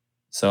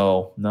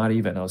 So not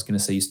even. I was going to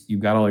say you've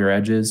got all your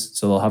edges.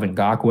 So they'll have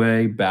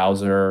Ngakoue,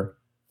 Bowser,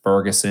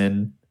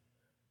 Ferguson.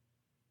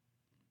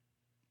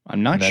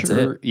 I'm not That's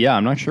sure. it. Yeah,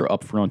 I'm not sure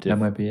up front That if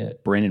might be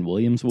it. Brandon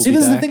Williams will See, be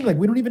this is back. the thing. Like,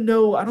 we don't even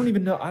know. I don't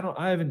even know.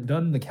 I haven't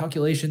done the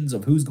calculations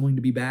of who's going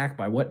to be back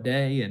by what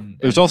day. And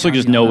There's also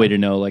just no way to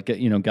know. Like,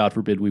 God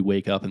forbid we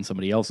wake up and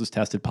somebody else is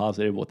tested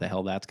positive. What the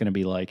hell that's going to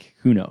be like?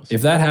 Who knows?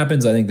 If that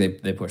happens, I think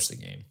they push the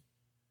game.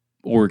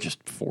 Or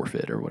just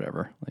forfeit or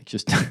whatever. Like,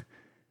 just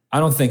I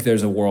don't think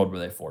there's a world where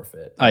they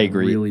forfeit. I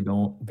agree. Really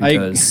don't,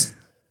 because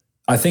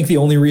I think the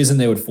only reason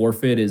they would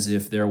forfeit is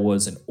if there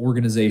was an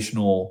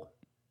organizational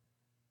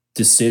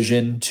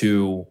decision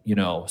to,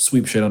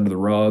 sweep shit under the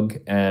rug,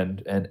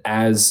 and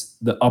as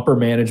the upper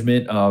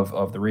management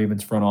of the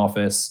Ravens front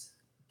office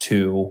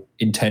to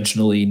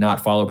intentionally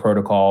not follow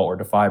protocol or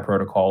defy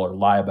protocol or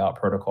lie about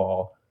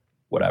protocol,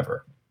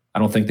 whatever. I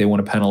don't think they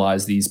want to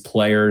penalize these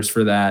players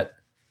for that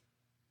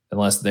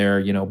unless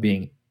they're,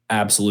 being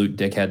absolute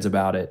dickheads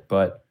about it.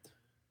 But at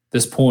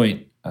this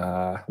point,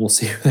 we'll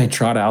see who they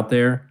trot out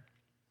there.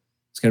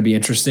 It's going to be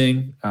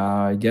interesting.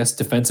 I guess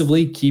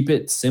defensively, keep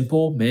it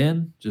simple,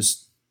 man.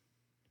 Just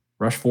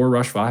rush 4,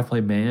 rush 5, play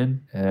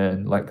man,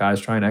 and let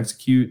guys try and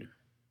execute.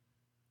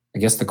 I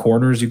guess the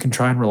corners you can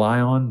try and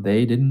rely on.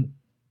 They didn't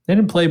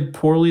play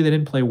poorly. They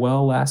didn't play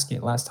well last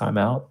time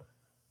out.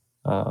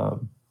 I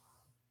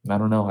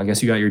don't know. I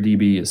guess you got your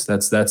DBs.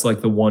 That's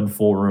like the one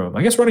full room.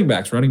 I guess running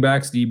backs,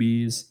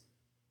 DBs,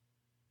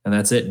 and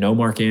that's it. No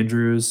Mark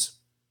Andrews.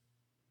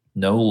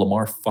 No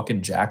Lamar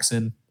fucking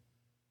Jackson.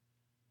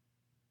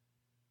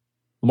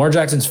 Lamar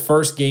Jackson's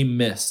first game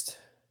missed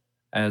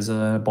as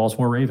a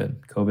Baltimore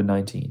Raven,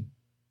 COVID-19.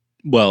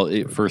 Well,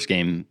 first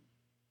game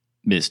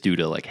missed due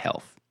to like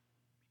health.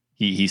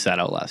 He sat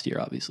out last year,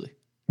 obviously.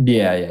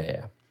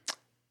 Yeah.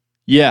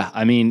 Yeah,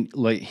 I mean,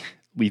 like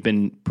we've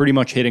been pretty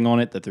much hitting on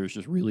it that there's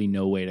just really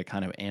no way to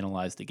kind of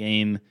analyze the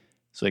game.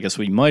 So I guess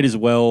we might as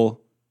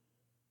well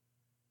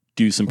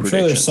do some predictions.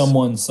 Sure there's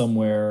someone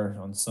somewhere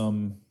on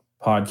some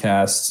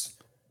podcast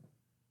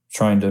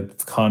trying to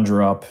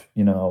conjure up,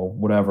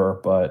 whatever,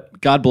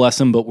 but God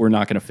bless him, but we're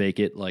not going to fake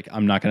it. Like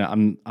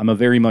I'm a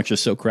very much a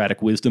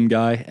Socratic wisdom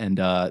guy. And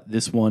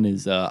this one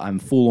is, I'm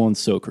full on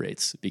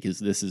Socrates because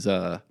this is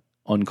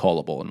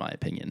uncallable in my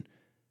opinion.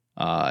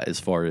 As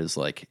far as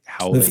like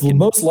how the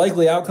most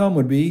likely outcome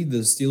would be the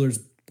Steelers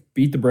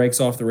beat the brakes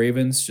off the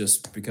Ravens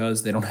just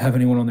because they don't have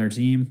anyone on their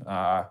team.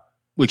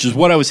 Which is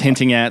what I was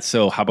hinting at.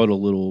 So how about a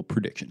little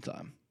prediction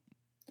time?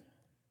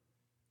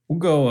 We'll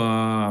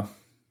go,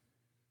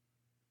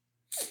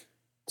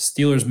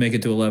 Steelers make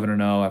it to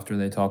 11-0 after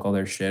they talk all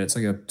their shit. It's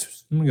like I'm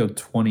going to go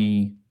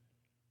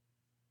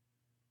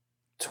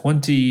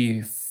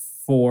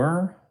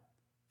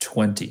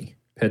 24-20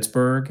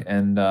 Pittsburgh,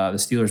 and the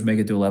Steelers make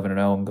it to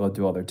 11-0 and go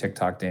do all their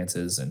TikTok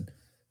dances. And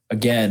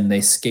again,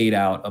 they skate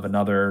out of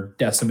another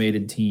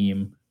decimated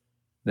team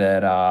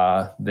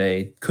that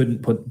they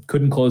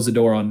couldn't close the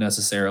door on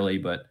necessarily,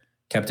 but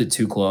kept it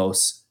too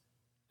close.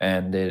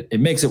 And it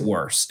makes it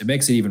worse. It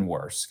makes it even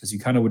worse because you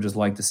kind of would just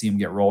like to see them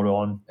get rolled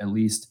on at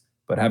least.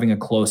 But having a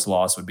close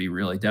loss would be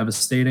really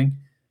devastating.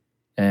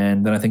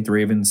 And then I think the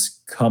Ravens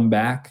come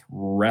back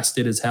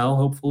rested as hell,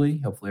 hopefully.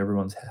 Hopefully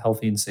everyone's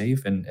healthy and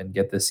safe and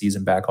get this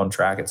season back on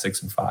track at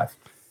 6-5.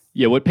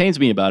 Yeah, what pains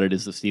me about it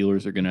is the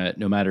Steelers are going to,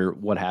 no matter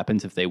what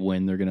happens, if they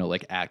win, they're going to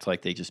like act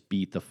like they just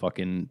beat the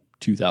fucking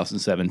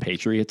 2007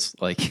 Patriots,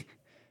 like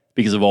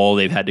because of all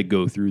they've had to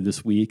go through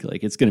this week.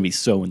 Like it's going to be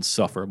so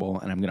insufferable,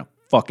 and I'm going to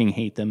fucking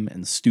hate them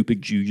and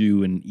stupid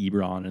Juju and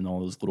Ebron and all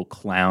those little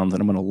clowns,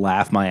 and I'm going to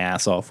laugh my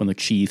ass off when the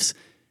Chiefs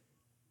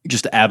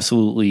just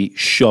absolutely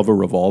shove a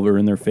revolver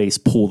in their face,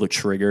 pull the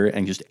trigger,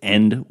 and just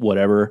end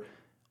whatever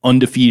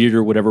undefeated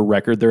or whatever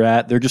record they're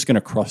at. They're just going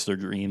to crush their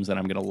dreams, and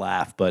I'm going to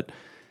laugh. But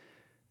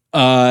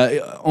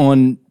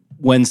on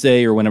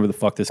Wednesday or whenever the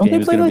fuck this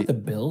game is going to be, the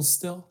Bills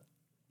still?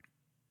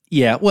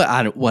 Yeah,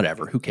 well,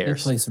 whatever. Who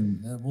cares? They play some.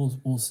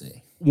 We'll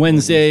see.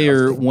 Wednesday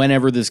or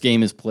whenever this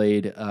game is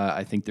played,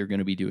 I think they're going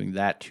to be doing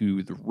that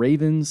to the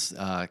Ravens,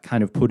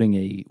 kind of putting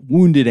a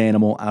wounded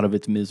animal out of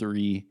its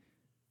misery.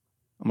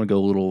 I'm going to go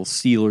a little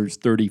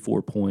Steelers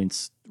 34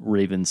 points,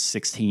 Ravens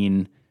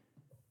 16.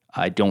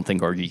 I don't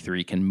think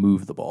RG3 can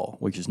move the ball,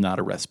 which is not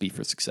a recipe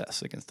for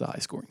success against a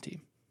high-scoring team.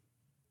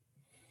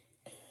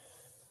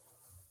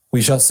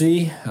 We shall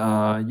see.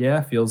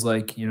 Yeah, feels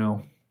like,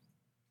 I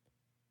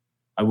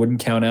wouldn't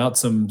count out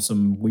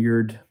some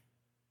weird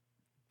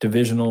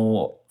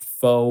divisional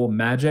foe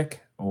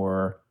magic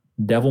or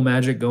devil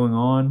magic going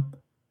on,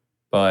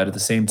 but at the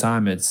same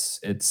time,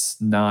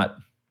 it's not.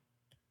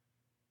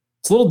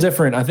 It's a little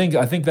different. I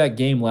think that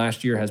game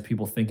last year has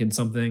people thinking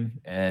something,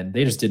 and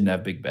they just didn't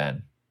have Big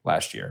Ben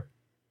last year.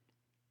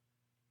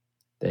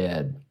 They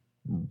had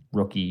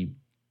rookie,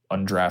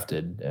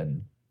 undrafted,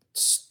 and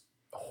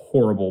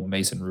horrible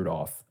Mason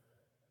Rudolph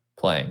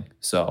playing.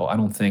 So I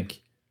don't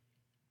think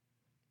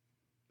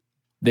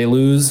they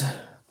lose,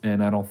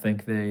 and I don't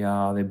think they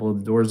blow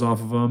the doors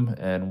off of them,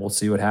 and we'll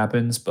see what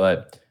happens.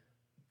 But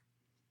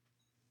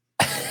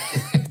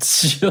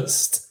it's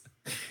just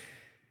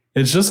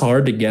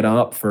hard to get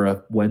up for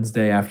a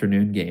Wednesday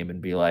afternoon game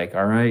and be like,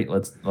 all right,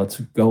 let's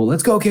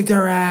go kick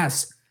their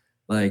ass.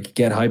 like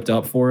get hyped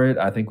up for it.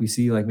 I think we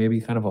see like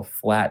maybe kind of a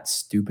flat,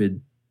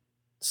 stupid,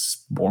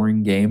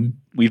 boring game.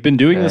 We've been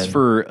doing this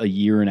for a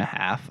year and a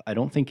half. I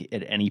don't think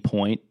at any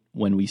point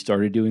when we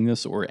started doing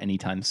this or any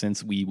time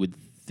since we would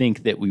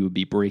think that we would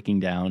be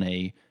breaking down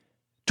a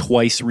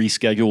twice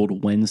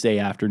rescheduled Wednesday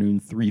afternoon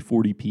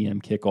 3:40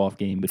 p.m. kickoff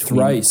game between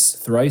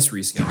thrice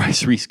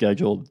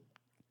rescheduled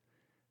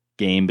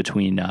game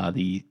between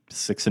the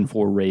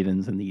 6-4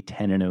 Ravens and the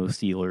 10-0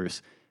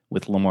 Steelers,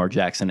 with Lamar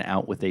Jackson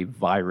out with a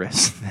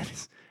virus that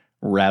is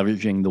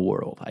ravaging the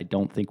world. I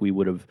don't think we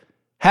would have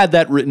had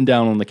that written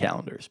down on the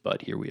calendars,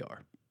 but here we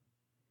are.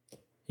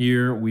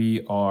 Here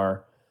we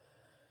are.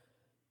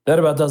 That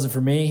about does it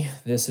for me.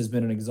 This has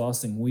been an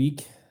exhausting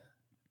week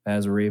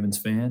as a Ravens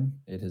fan.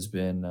 It has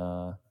been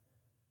a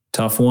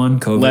tough one.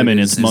 COVID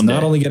is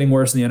not only getting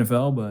worse in the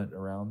NFL, but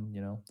around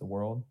the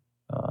world,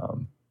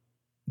 in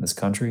this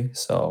country.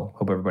 So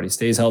hope everybody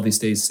stays healthy,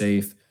 stays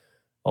safe.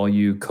 All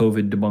you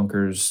COVID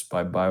debunkers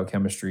by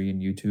Biochemistry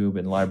and YouTube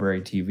and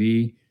Library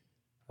TV,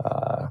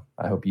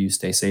 I hope you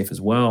stay safe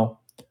as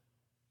well.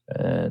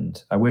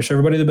 And I wish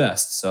everybody the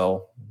best.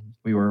 So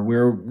we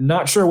were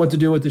not sure what to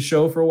do with the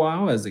show for a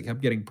while as it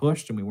kept getting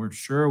pushed, and we weren't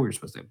sure. We were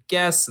supposed to have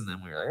guests, and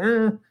then we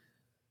were like,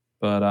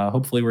 But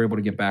hopefully we're able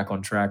to get back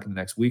on track in the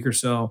next week or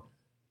so.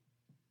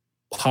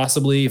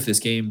 Possibly if this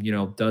game,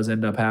 does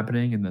end up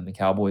happening and then the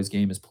Cowboys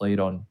game is played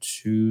on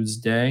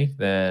Tuesday,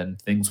 then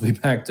things will be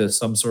back to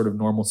some sort of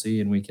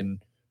normalcy and we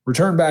can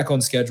return back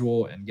on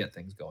schedule and get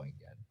things going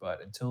again.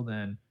 But until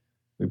then,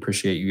 we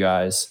appreciate you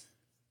guys.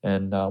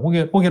 And we'll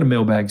get a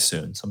mailbag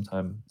soon,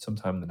 sometime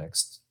in the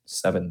next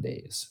 7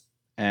 days.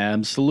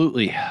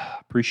 Absolutely.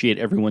 Appreciate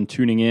everyone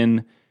tuning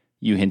in.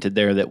 You hinted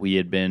there that we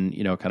had been,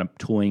 kind of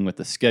toying with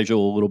the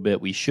schedule a little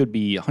bit. We should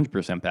be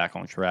 100% back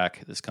on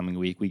track this coming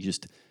week. We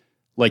just,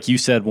 like you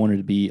said, wanted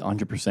to be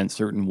 100%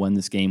 certain when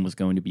this game was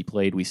going to be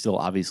played. We still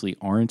obviously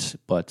aren't,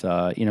 but,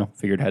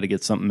 figured how to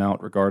get something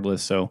out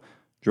regardless. So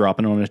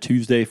dropping on a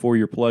Tuesday for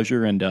your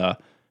pleasure. And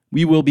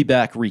we will be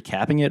back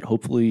recapping it,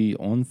 hopefully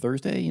on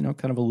Thursday,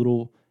 kind of a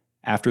little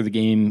after the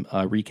game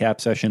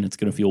recap session. It's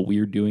going to feel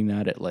weird doing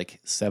that at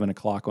like 7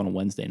 o'clock on a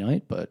Wednesday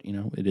night, but,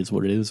 it is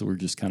what it is. We're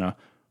just kind of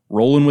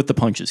rolling with the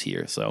punches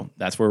here. So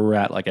that's where we're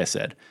at, like I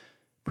said.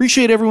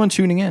 Appreciate everyone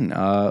tuning in.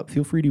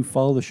 Feel free to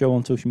follow the show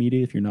on social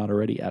media if you're not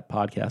already at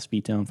Podcast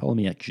Beatdown. Follow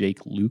me at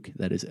Jake Luke.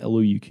 That is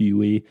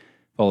Louque.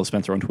 Follow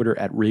Spencer on Twitter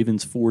at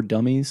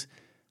Ravens4Dummies.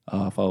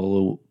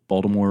 Follow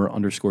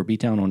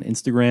Baltimore_Beatdown on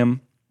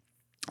Instagram.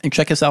 And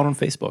check us out on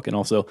Facebook. And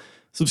also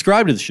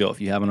subscribe to the show if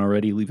you haven't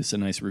already. Leave us a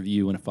nice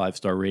review and a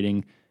 5-star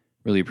rating.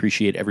 Really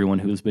appreciate everyone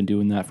who has been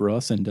doing that for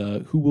us and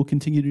who will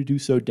continue to do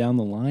so down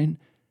the line.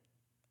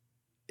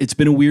 It's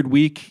been a weird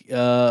week.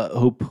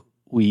 Hope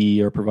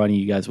we are providing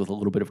you guys with a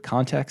little bit of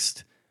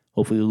context,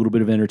 hopefully a little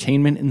bit of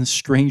entertainment in this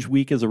strange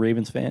week as a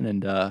Ravens fan.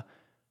 And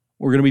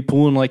we're going to be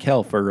pulling like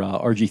hell for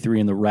RG3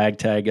 and the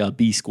ragtag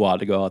B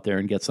squad to go out there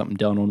and get something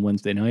done on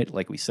Wednesday night.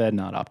 Like we said,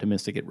 not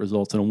optimistic it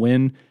results in a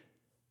win.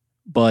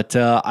 But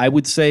I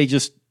would say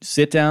just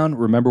sit down,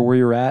 remember where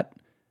you're at,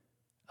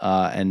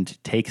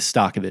 and take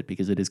stock of it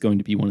because it is going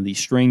to be one of the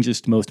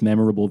strangest, most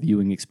memorable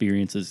viewing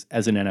experiences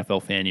as an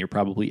NFL fan you're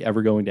probably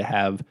ever going to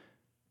have,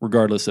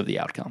 regardless of the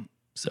outcome.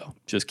 So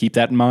just keep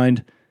that in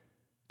mind.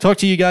 Talk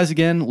to you guys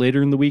again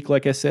later in the week,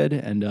 like I said,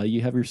 and you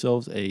have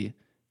yourselves a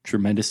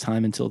tremendous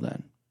time until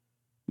then.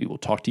 We will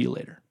talk to you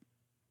later.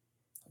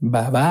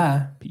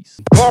 Bye-bye. Peace.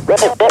 All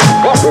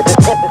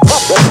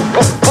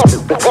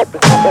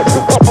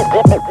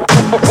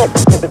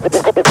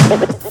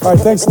right,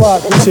 thanks a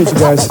lot. Appreciate you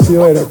guys. See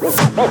you later.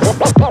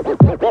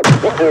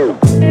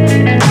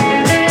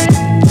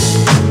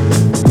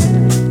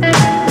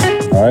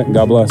 All right,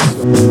 God bless.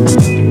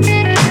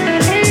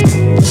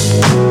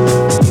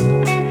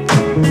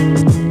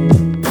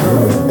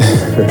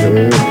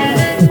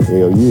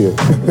 Hell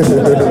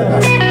yeah.